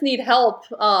 I just need help.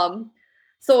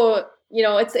 So,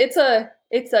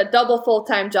 it's a double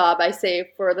full-time job, I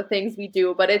say, for the things we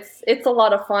do, but it's a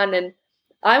lot of fun. And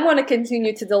I want to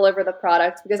continue to deliver the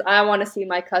product because I want to see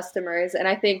my customers. And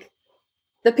I think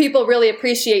the people really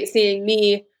appreciate seeing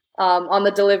me on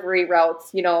the delivery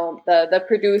routes, the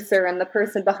producer and the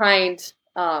person behind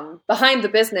the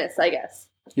business, I guess.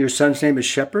 Your son's name is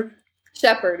Shepard?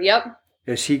 Shepard, yep.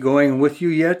 Is he going with you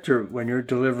yet, or when you're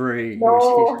delivering?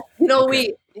 No,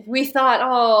 okay. we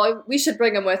thought, we should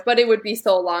bring him with, but it would be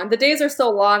so long. The days are so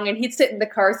long, and he'd sit in the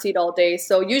car seat all day.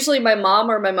 So usually my mom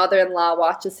or my mother-in-law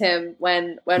watches him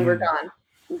when we're gone.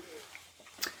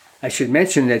 I should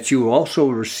mention that you also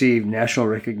received national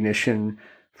recognition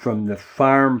from the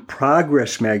Farm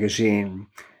Progress magazine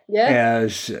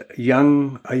as the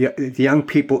young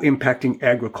people impacting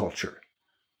agriculture.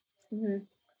 Mm-hmm.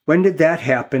 When did that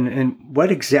happen, and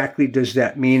what exactly does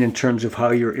that mean in terms of how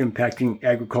you're impacting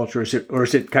agriculture? Is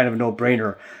it kind of a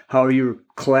no-brainer? How are you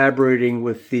collaborating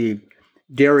with the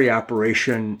dairy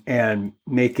operation and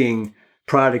making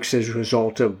products as a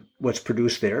result of what's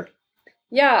produced there?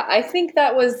 Yeah, I think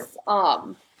that was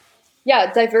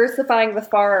diversifying the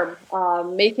farm,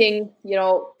 making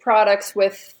products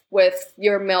with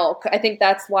your milk. I think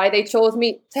that's why they chose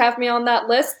me to have me on that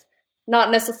list.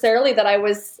 Not necessarily that I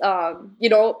was,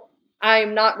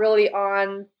 I'm not really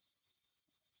on,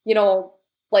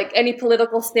 any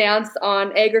political stance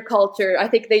on agriculture. I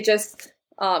think they just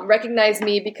recognize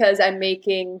me because I'm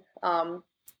making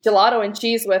gelato and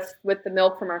cheese with the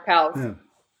milk from our cows. Yeah.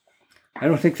 I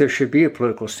don't think there should be a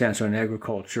political stance on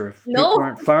agriculture. If no. people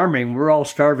aren't farming, we're all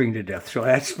starving to death. So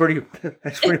that's pretty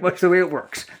much the way it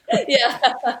works. Yeah.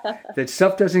 That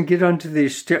stuff doesn't get onto the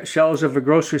shelves of a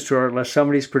grocery store unless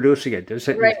somebody's producing it.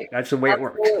 Right. That's the way it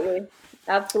works.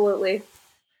 Absolutely.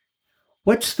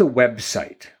 What's the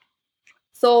website?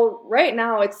 So right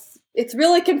now it's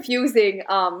really confusing.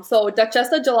 So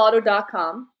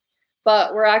duchessagelato.com,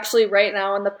 but we're actually right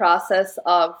now in the process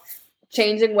of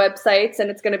changing websites, and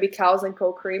it's going to be Cows &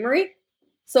 Co. Creamery.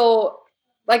 So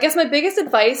I guess my biggest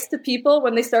advice to people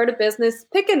when they start a business,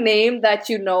 pick a name that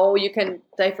you can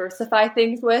diversify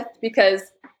things with, because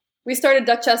we started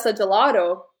Duchessa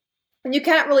Gelato, and you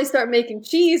can't really start making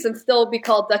cheese and still be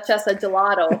called Duchessa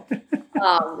Gelato.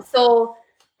 So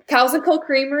Cows & Co.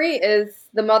 Creamery is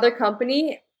the mother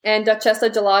company, and Duchessa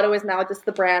Gelato is now just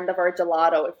the brand of our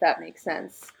gelato, if that makes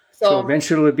sense. So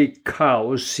eventually it'll be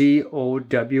Cows,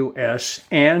 COWS,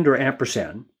 or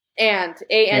ampersand. And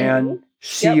A-N-D.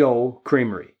 CO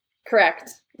Creamery.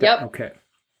 Correct. Yep. Okay.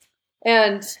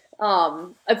 And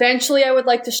eventually I would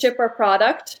like to ship our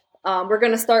product. We're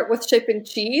going to start with shipping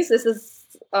cheese. This is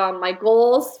my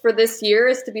goals for this year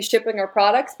is to be shipping our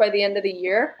products by the end of the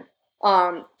year.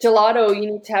 Gelato, you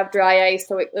need to have dry ice,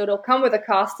 so it'll come with a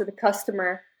cost to the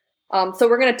customer. So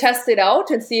we're going to test it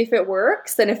out and see if it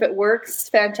works. And if it works,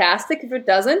 fantastic. If it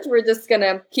doesn't, we're just going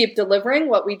to keep delivering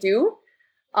what we do.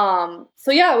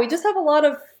 So yeah, we just have a lot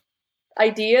of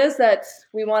ideas that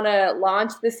we want to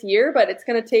launch this year, but it's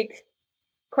going to take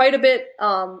quite a bit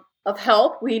of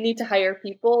help. We need to hire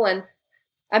people, and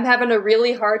I'm having a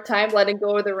really hard time letting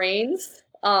go of the reins.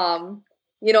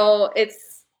 You know,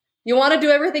 you want to do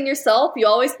everything yourself. You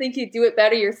always think you do it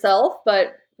better yourself,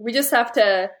 but we just have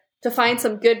to find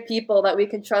some good people that we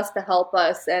can trust to help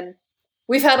us. And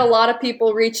we've had a lot of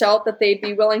people reach out that they'd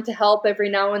be willing to help every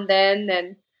now and then.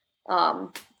 And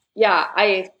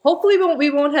hopefully we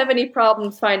won't have any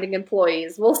problems finding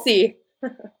employees. We'll see.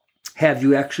 Have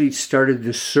you actually started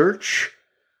the search,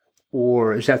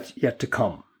 or is that yet to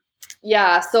come?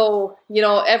 Yeah. So, you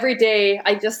know, every day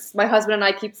my husband and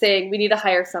I keep saying, we need to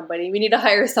hire somebody. We need to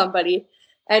hire somebody.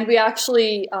 And we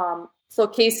actually, so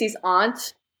Casey's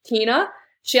aunt, Tina,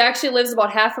 she actually lives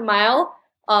about half a mile.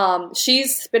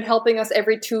 She's been helping us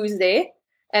every Tuesday.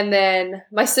 And then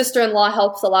my sister-in-law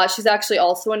helps a lot. She's actually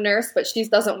also a nurse, but she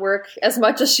doesn't work as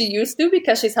much as she used to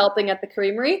because she's helping at the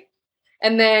creamery.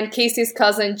 And then Casey's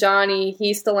cousin, Johnny,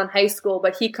 he's still in high school,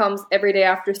 but he comes every day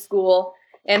after school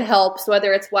and helps,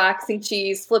 whether it's waxing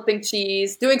cheese, flipping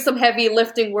cheese, doing some heavy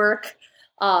lifting work.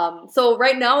 So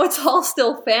right now it's all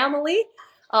still family,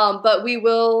 but we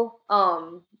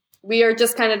are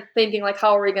just kind of thinking, like,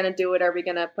 how are we going to do it? Are we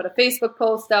going to put a Facebook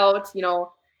post out? You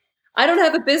know, I don't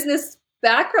have a business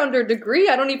background or degree.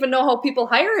 I don't even know how people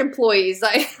hire employees.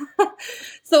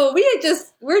 So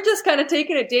we're just kind of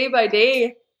taking it day by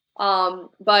day.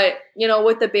 But you know,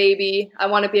 with the baby, I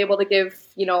want to be able to give,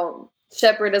 you know,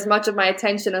 Shepherd as much of my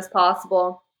attention as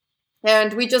possible.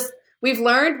 And we've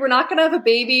learned we're not going to have a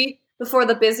baby before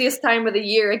the busiest time of the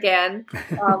year again,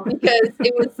 because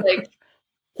it was like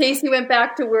Casey went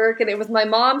back to work and it was my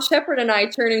mom, Shepherd, and I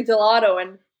turning gelato.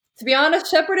 And to be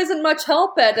honest, Shepherd isn't much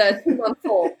help at 2 months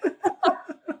old.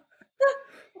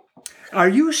 Are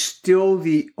you still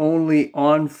the only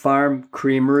on-farm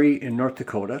creamery in North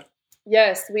Dakota?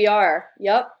 Yes, we are.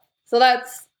 Yep. So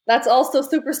that's also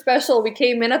super special. We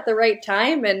came in at the right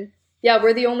time, and yeah,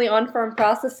 we're the only on-farm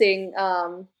processing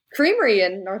creamery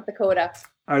in North Dakota.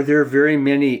 Are there very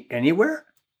many anywhere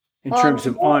in terms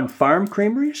of on-farm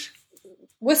creameries?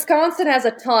 Wisconsin has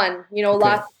a ton, you know,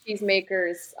 lots of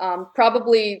cheesemakers.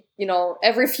 Probably, you know,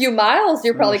 every few miles,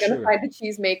 you're probably going to find a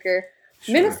cheesemaker.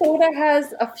 Sure. Minnesota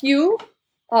has a few,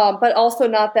 but also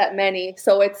not that many.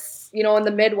 So it's, you know, in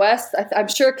the Midwest, I'm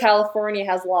sure California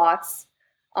has lots.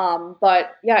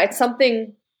 But yeah, it's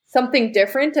something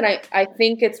different. And I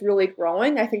think it's really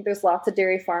growing. I think there's lots of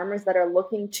dairy farmers that are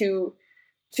looking to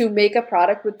make a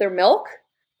product with their milk.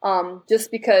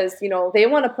 Just because, you know, they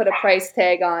want to put a price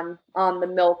tag on the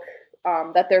milk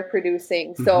that they're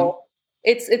producing. So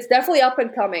it's definitely up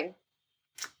and coming.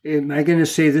 Am I going to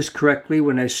say this correctly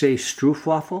when I say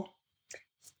stroopwafel?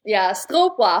 Yeah,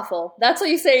 stroopwafel. That's what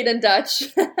you say it in Dutch.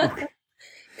 Okay.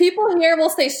 People here will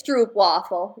say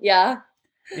stroopwafel. Yeah.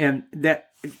 And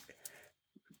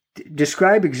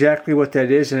describe exactly what that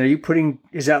is. And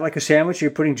is that like a sandwich? Are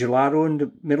you putting gelato in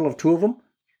the middle of two of them?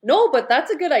 No, but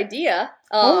that's a good idea.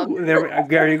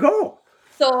 There you go.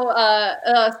 So,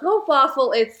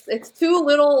 stroopwafel, it's two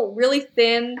little, really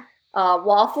thin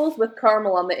waffles with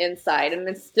caramel on the inside, and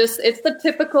it's the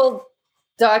typical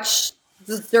Dutch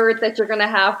dessert that you're gonna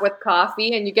have with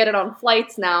coffee, and you get it on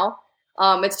flights now.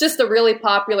 It's just a really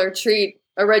popular treat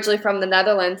originally from the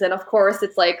Netherlands, and of course,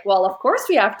 it's like, well, of course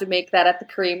we have to make that at the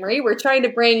creamery. We're trying to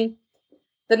bring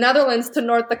the Netherlands to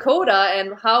North Dakota,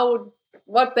 and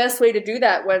what best way to do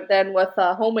that than with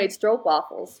homemade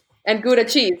stroopwafels and Gouda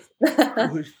cheese?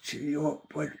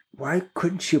 Why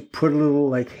couldn't you put a little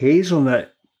like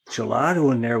hazelnut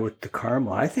gelato in there with the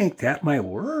caramel? I think that might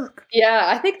work. Yeah,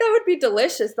 I think that would be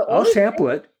delicious. I'll sample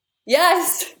it.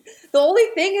 Yes. The only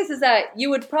thing is that you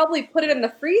would probably put it in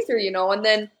the freezer, you know, and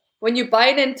then when you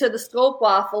bite into the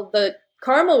stroopwafel, the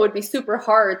caramel would be super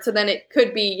hard. So then it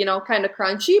could be, you know, kind of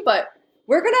crunchy, but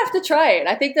we're going to have to try it.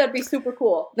 I think that'd be super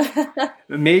cool.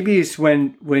 Maybe it's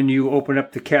when you open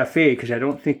up the cafe, because I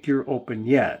don't think you're open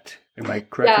yet. Am I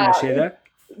correct when I say that?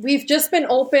 we've just been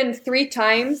open 3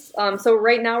 times. So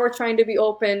right now we're trying to be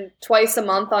open twice a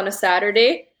month on a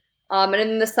Saturday. And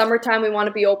in the summertime, we want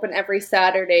to be open every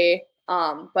Saturday.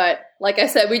 But like I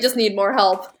said, we just need more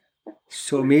help.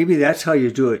 So maybe that's how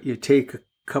you do it. You take a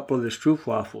couple of the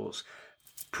stroopwafels,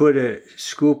 put a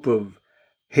scoop of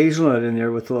hazelnut in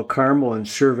there with a little caramel and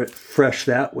serve it fresh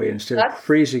that way instead of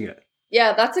freezing it.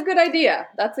 Yeah, that's a good idea.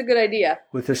 That's a good idea.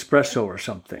 With espresso or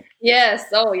something. Yes.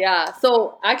 Oh, yeah.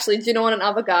 So actually, do you know what an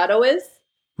avocado is?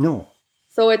 No.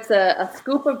 So it's a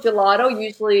scoop of gelato,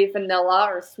 usually vanilla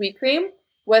or sweet cream,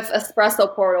 with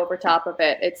espresso poured over top of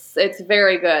it. It's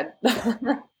very good.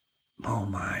 Oh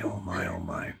my, oh my, oh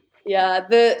my. Yeah,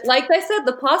 like I said,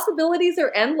 the possibilities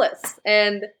are endless,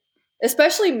 and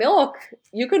especially milk.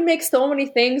 You can make so many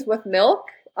things with milk.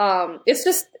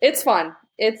 It's fun.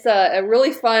 It's a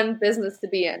really fun business to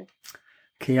be in.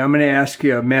 Okay, I'm going to ask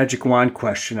you a magic wand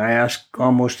question. I ask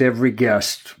almost every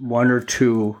guest 1 or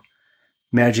 2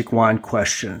 magic wand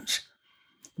questions.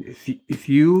 If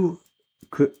you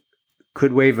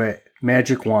could wave a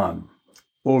magic wand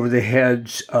over the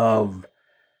heads of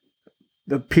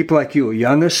the people like you,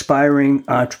 young aspiring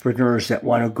entrepreneurs that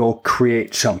want to go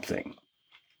create something,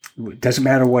 it doesn't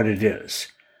matter what it is,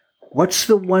 what's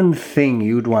the one thing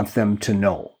you'd want them to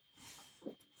know?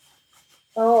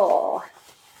 Oh,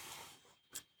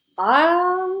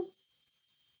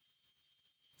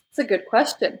 it's a good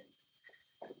question.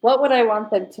 What would I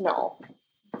want them to know?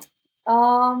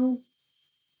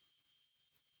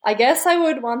 I guess I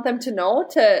would want them to know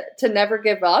to never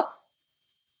give up.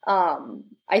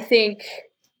 I think,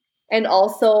 and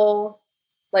also,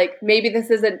 like, maybe this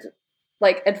isn't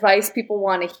like advice people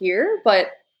want to hear, but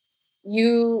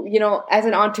you know, as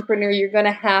an entrepreneur, you're going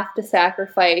to have to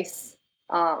sacrifice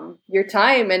your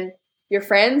time and your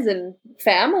friends and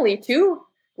family too.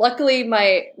 Luckily,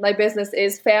 my business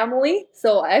is family,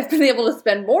 so I've been able to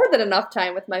spend more than enough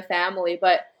time with my family,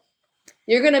 but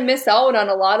you're going to miss out on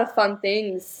a lot of fun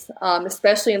things,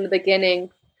 especially in the beginning.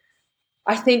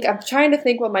 I'm trying to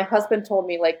think what my husband told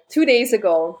me like 2 days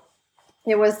ago.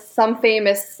 It was some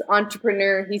famous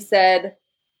entrepreneur. He said,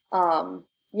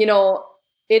 you know,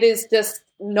 it is just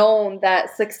known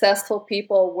that successful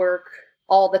people work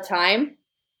all the time.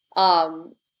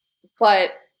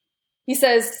 But he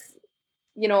says,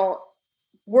 you know,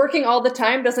 working all the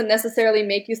time doesn't necessarily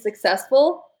make you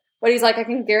successful. But he's like, I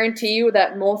can guarantee you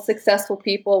that most successful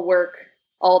people work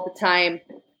all the time.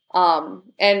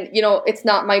 And, you know, it's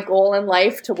not my goal in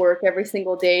life to work every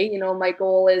single day. You know, my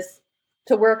goal is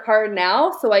to work hard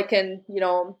now so I can, you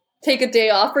know, take a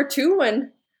day off or 2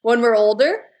 when we're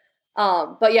older.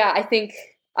 But yeah, I think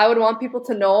I would want people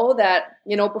to know that,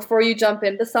 you know, before you jump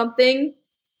into something,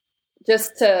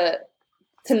 just to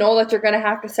know that you're going to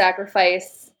have to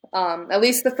sacrifice at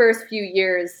least the first few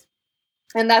years.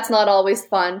 And that's not always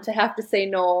fun to have to say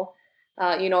no,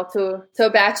 you know, to a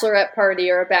bachelorette party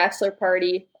or a bachelor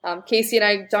party. Casey and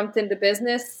I jumped into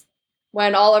business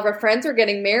when all of our friends were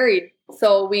getting married.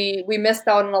 So we missed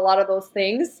out on a lot of those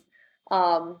things.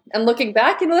 And looking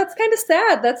back, you know, that's kind of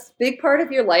sad. That's a big part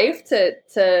of your life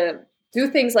to do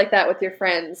things like that with your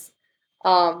friends.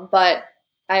 But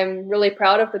I'm really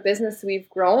proud of the business we've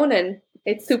grown, and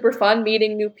it's super fun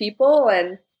meeting new people,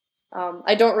 and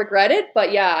I don't regret it.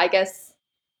 But yeah, I guess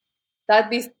that'd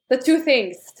be the 2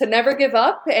 things: to never give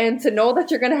up and to know that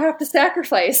you're going to have to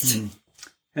sacrifice.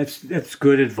 That's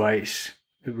good advice.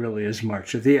 It really is,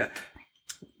 Marcia.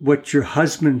 What your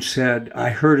husband said,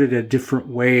 I heard it a different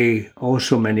way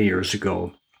also many years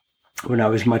ago when I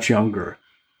was much younger.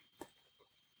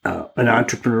 An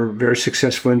entrepreneur, very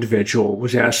successful individual,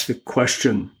 was asked the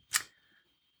question,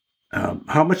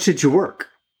 how much did you work?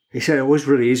 He said, it was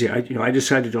really easy. I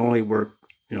decided to only work,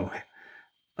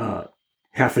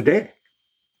 half a day.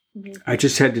 Mm-hmm. I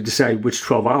just had to decide which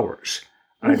 12 hours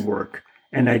I'd work.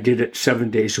 And I did it 7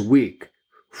 days a week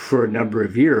for a number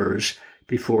of years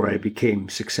before I became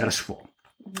successful.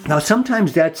 Mm-hmm. Now,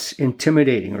 sometimes that's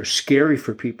intimidating or scary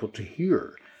for people to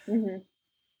hear. Mm-hmm.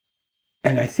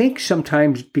 And I think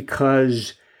sometimes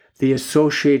because they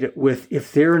associate it with,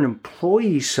 if they're an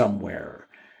employee somewhere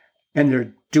and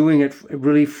they're doing it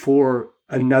really for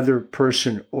another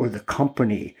person or the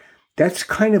company, that's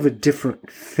kind of a different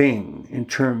thing in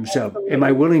terms of, am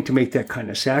I willing to make that kind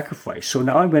of sacrifice? So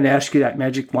now I'm going to ask you that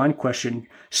magic wand question,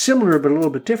 similar but a little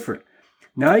bit different.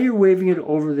 Now you're waving it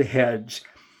over the heads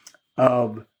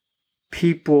of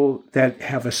people that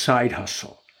have a side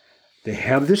hustle. They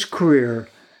have this career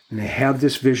and they have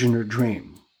this vision or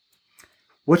dream.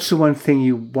 What's the one thing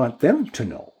you want them to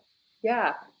know?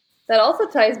 Yeah, that also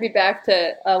ties me back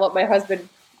to what my husband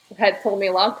had told me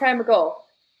a long time ago.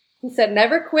 He said,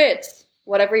 never quit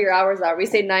whatever your hours are. We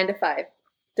say 9 to 5.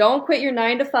 don't quit your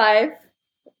 9 to 5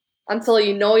 until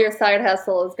you know your side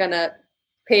hustle is going to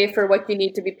pay for what you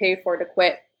need to be paid for to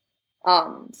quit.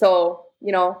 So,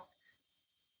 you know,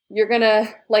 you're going to,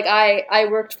 like I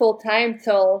worked full time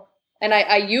and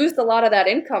I used a lot of that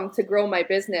income to grow my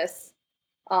business.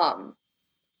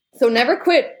 So never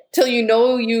quit till you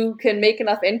know you can make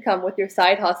enough income with your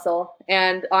side hustle.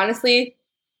 And honestly,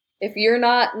 if you're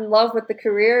not in love with the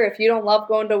career, if you don't love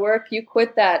going to work, you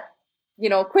quit that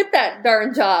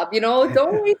darn job. You know,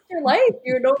 don't waste your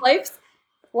life.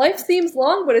 Life seems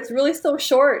long, but it's really so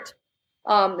short.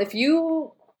 If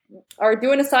you are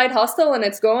doing a side hustle and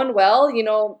it's going well, you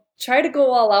know, try to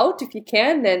go all out if you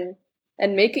can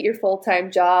and make it your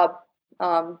full-time job.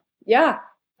 Yeah.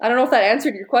 I don't know if that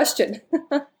answered your question.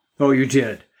 Oh, you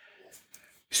did.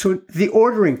 So the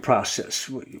ordering process,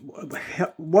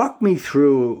 walk me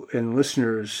through, and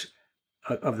listeners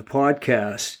of the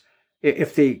podcast,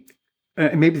 if they,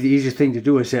 maybe the easiest thing to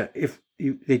do is that if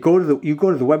you go to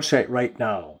the website right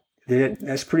now,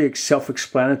 that's pretty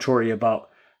self-explanatory about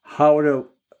how to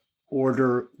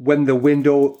order, when the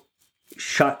window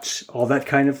shuts, all that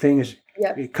kind of thing.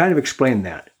 Yep. You kind of explain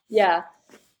that. Yeah.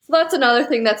 So that's another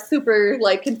thing that's super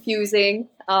confusing.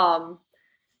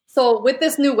 So with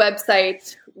this new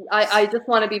website, I just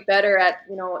want to be better at,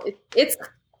 you know, it's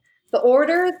the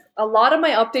orders. A lot of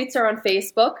my updates are on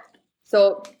Facebook.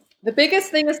 So the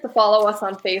biggest thing is to follow us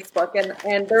on Facebook.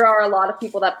 And there are a lot of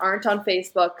people that aren't on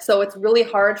Facebook. So it's really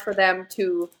hard for them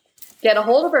to get a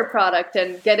hold of our product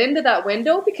and get into that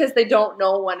window because they don't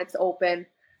know when it's open.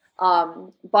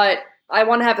 But I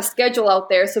want to have a schedule out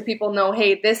there so people know,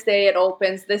 hey, this day it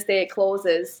opens, this day it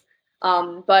closes.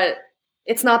 But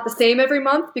it's not the same every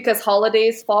month because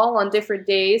holidays fall on different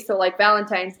days. So like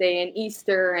Valentine's Day and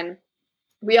Easter, and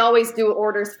we always do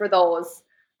orders for those.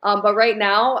 But right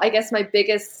now, I guess my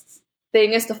biggest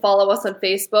thing is to follow us on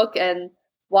Facebook and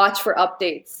watch for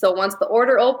updates. So once the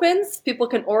order opens, people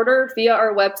can order via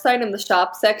our website in the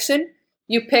shop section.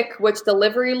 You pick which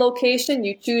delivery location,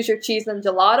 you choose your cheese and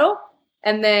gelato.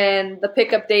 And then the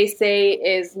pickup day, say,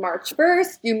 is March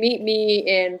 1st. You meet me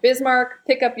in Bismarck,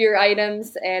 pick up your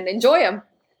items, and enjoy them.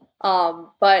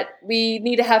 But we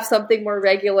need to have something more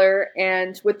regular.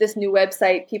 And with this new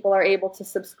website, people are able to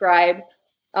subscribe.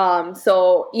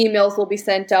 So emails will be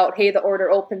sent out, hey, the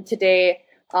order opened today.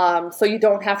 So you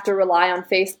don't have to rely on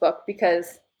Facebook,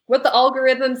 because with the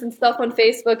algorithms and stuff on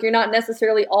Facebook, you're not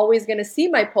necessarily always going to see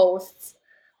my posts.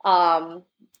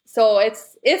 So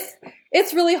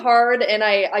it's really hard, and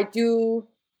I do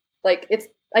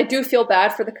feel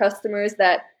bad for the customers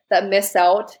that miss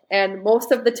out. And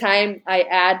most of the time I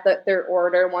add their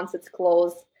order once it's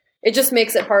closed. It just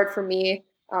makes it hard for me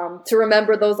to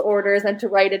remember those orders and to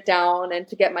write it down and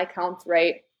to get my counts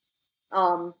right.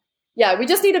 Yeah, we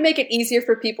just need to make it easier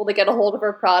for people to get a hold of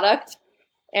our product.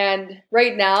 And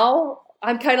right now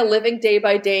I'm kind of living day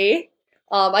by day.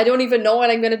 I don't even know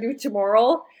what I'm going to do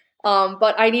tomorrow.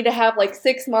 But I need to have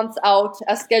 6 months out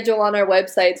a schedule on our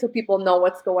website so people know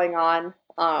what's going on.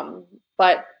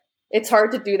 But it's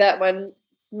hard to do that when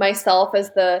myself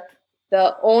as the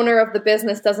owner of the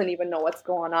business doesn't even know what's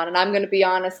going on. And I'm going to be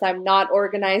honest, I'm not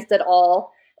organized at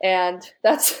all. And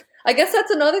I guess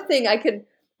that's another thing. I could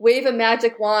wave a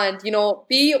magic wand,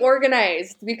 be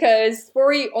organized, because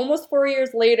almost 4 years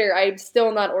later, I'm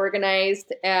still not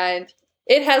organized, and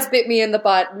it has bit me in the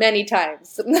butt many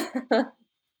times.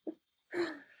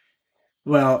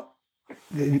 Well,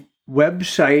 the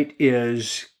website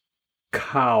is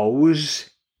cows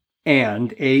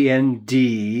and AND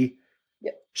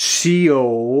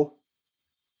CO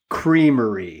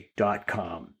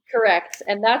creamery.com. Correct.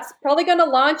 And that's probably going to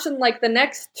launch in the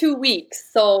next 2 weeks.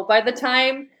 So by the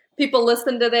time people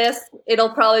listen to this,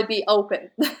 it'll probably be open.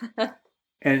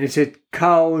 And is it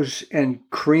Cows and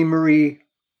Creamery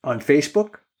on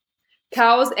Facebook?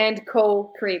 Cows and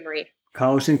Co Creamery.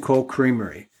 Cows and Co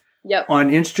Creamery. Yep. On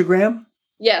Instagram?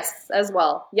 Yes, as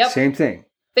well. Yep. Same thing.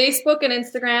 Facebook and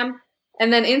Instagram.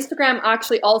 And then Instagram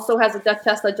actually also has a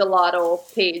Duchessa Gelato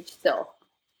page still.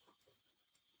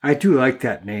 I do like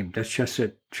that name,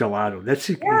 Duchessa Gelato.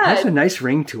 It has a nice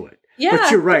ring to it. Yeah.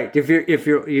 But you're right. If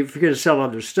you're going to sell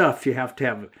other stuff, you have to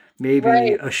have maybe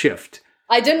a shift.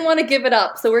 I didn't want to give it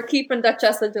up, so we're keeping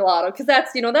Duchessa Gelato because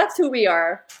that's who we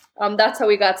are. That's how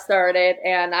we got started,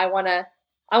 and I want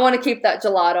to keep that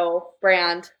gelato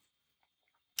brand.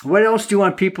 What else do you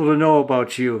want people to know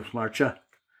about you, Marcia?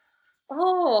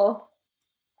 Oh,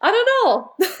 I don't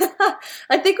know.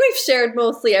 I think we've shared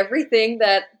mostly everything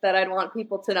that I'd want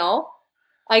people to know.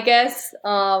 I guess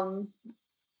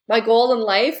my goal in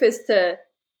life is to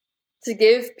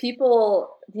give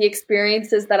people the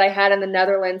experiences that I had in the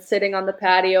Netherlands, sitting on the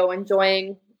patio,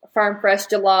 enjoying farm fresh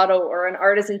gelato or an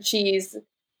artisan cheese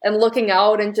and looking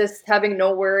out and just having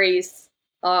no worries.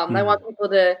 I want people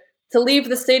to leave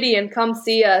the city and come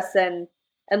see us and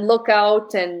look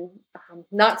out and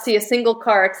not see a single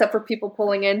car except for people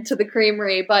pulling into the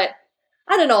creamery. But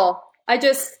I don't know.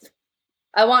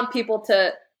 I want people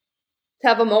to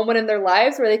have a moment in their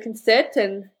lives where they can sit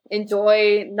and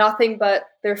enjoy nothing but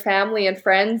their family and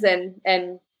friends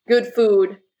and good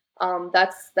food.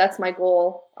 That's my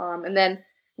goal. And then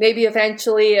maybe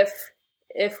eventually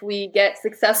if we get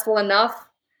successful enough,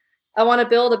 I want to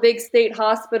build a big state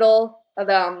hospital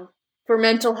for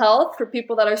mental health for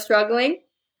people that are struggling.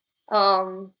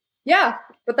 But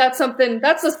that's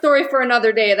a story for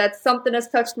another day. That's something that's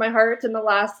touched my heart in the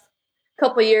last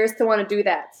couple of years to want to do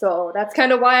that. So that's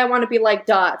kind of why I want to be like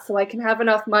Dot, so I can have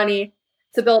enough money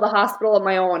to build a hospital of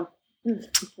my own.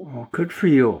 Oh, good for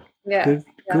you. Yeah.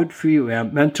 Good for you. Yeah.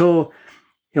 Mental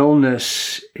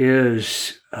illness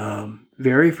is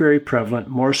very, very prevalent,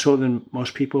 more so than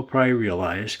most people probably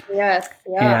realize. Yes.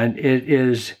 Yeah. And it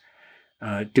is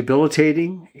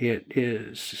debilitating. It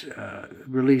is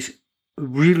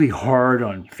really hard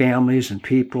on families and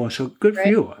people. So good for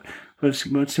you.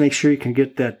 Let's make sure you can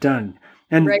get that done.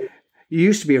 And you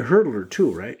used to be a hurdler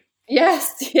too, right?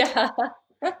 Yes. Yeah.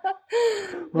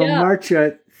 Well,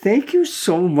 Marcia, thank you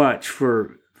so much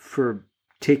for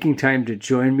taking time to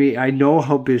join me. I know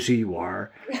how busy you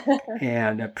are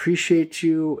and appreciate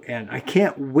you. And I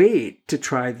can't wait to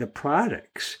try the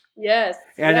products. Yes.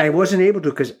 And I wasn't able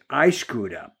to because I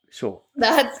screwed up. So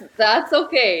that's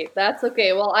okay. That's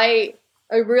okay. Well, I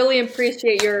really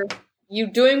appreciate you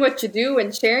doing what you do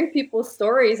and sharing people's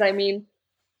stories. I mean,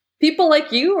 people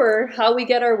like you are how we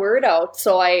get our word out.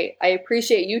 So I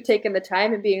appreciate you taking the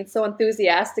time and being so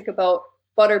enthusiastic about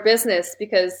our business,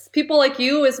 because people like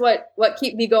you is what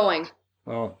keep me going.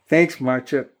 Well, thanks,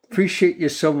 Marcia. Appreciate you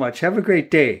so much. Have a great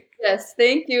day. Yes,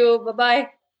 thank you. Bye-bye.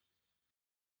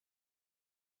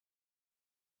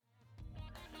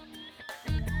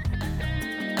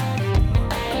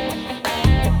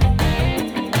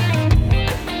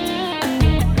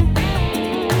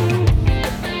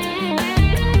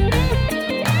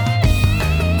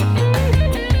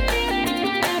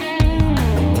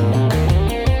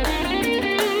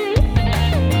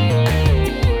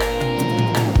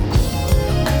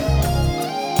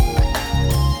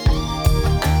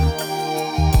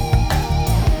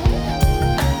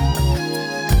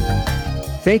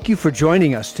 Thank you for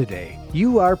joining us today.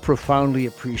 You are profoundly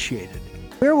appreciated.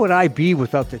 Where would I be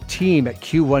without the team at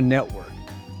Q1 Network?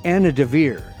 Anna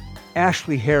DeVere,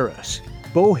 Ashley Harris,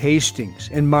 Bo Hastings,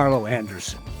 and Marlo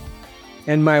Anderson.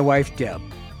 And my wife, Deb.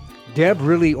 Deb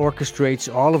really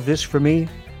orchestrates all of this for me.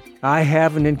 I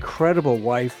have an incredible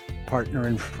wife, partner,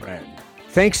 and friend.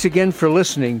 Thanks again for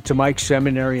listening to Mike's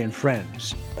Seminary and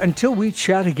Friends. Until we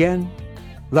chat again,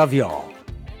 love y'all.